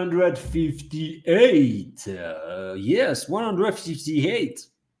 158. Yes, 158.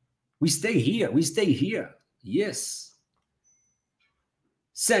 We stay here. Yes.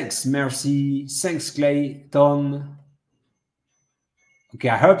 Thanks, Mercy. Thanks, Clayton. Okay,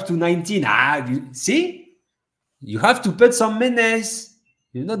 I hope to 19. See? You have to put some menace.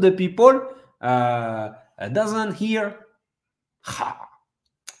 You know, the people doesn't hear. Ha.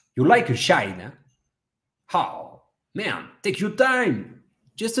 You like a shine, huh? How? Man, take your time.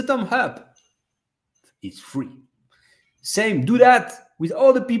 Just a thumb up. It's free. Same, do that with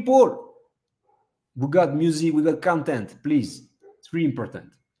other people. We got music, we got content, please. It's really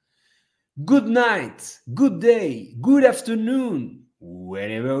important. Good night, good day, good afternoon,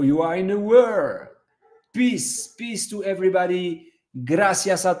 wherever you are in the world. Peace, peace to everybody.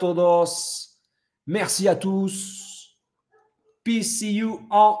 Gracias a todos. Merci à tous. Peace, see you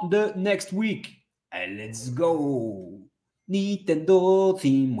on the next week. And let's go. Nintendo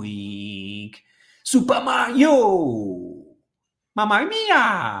Theme Week. Super Mario. Mamma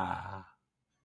mia.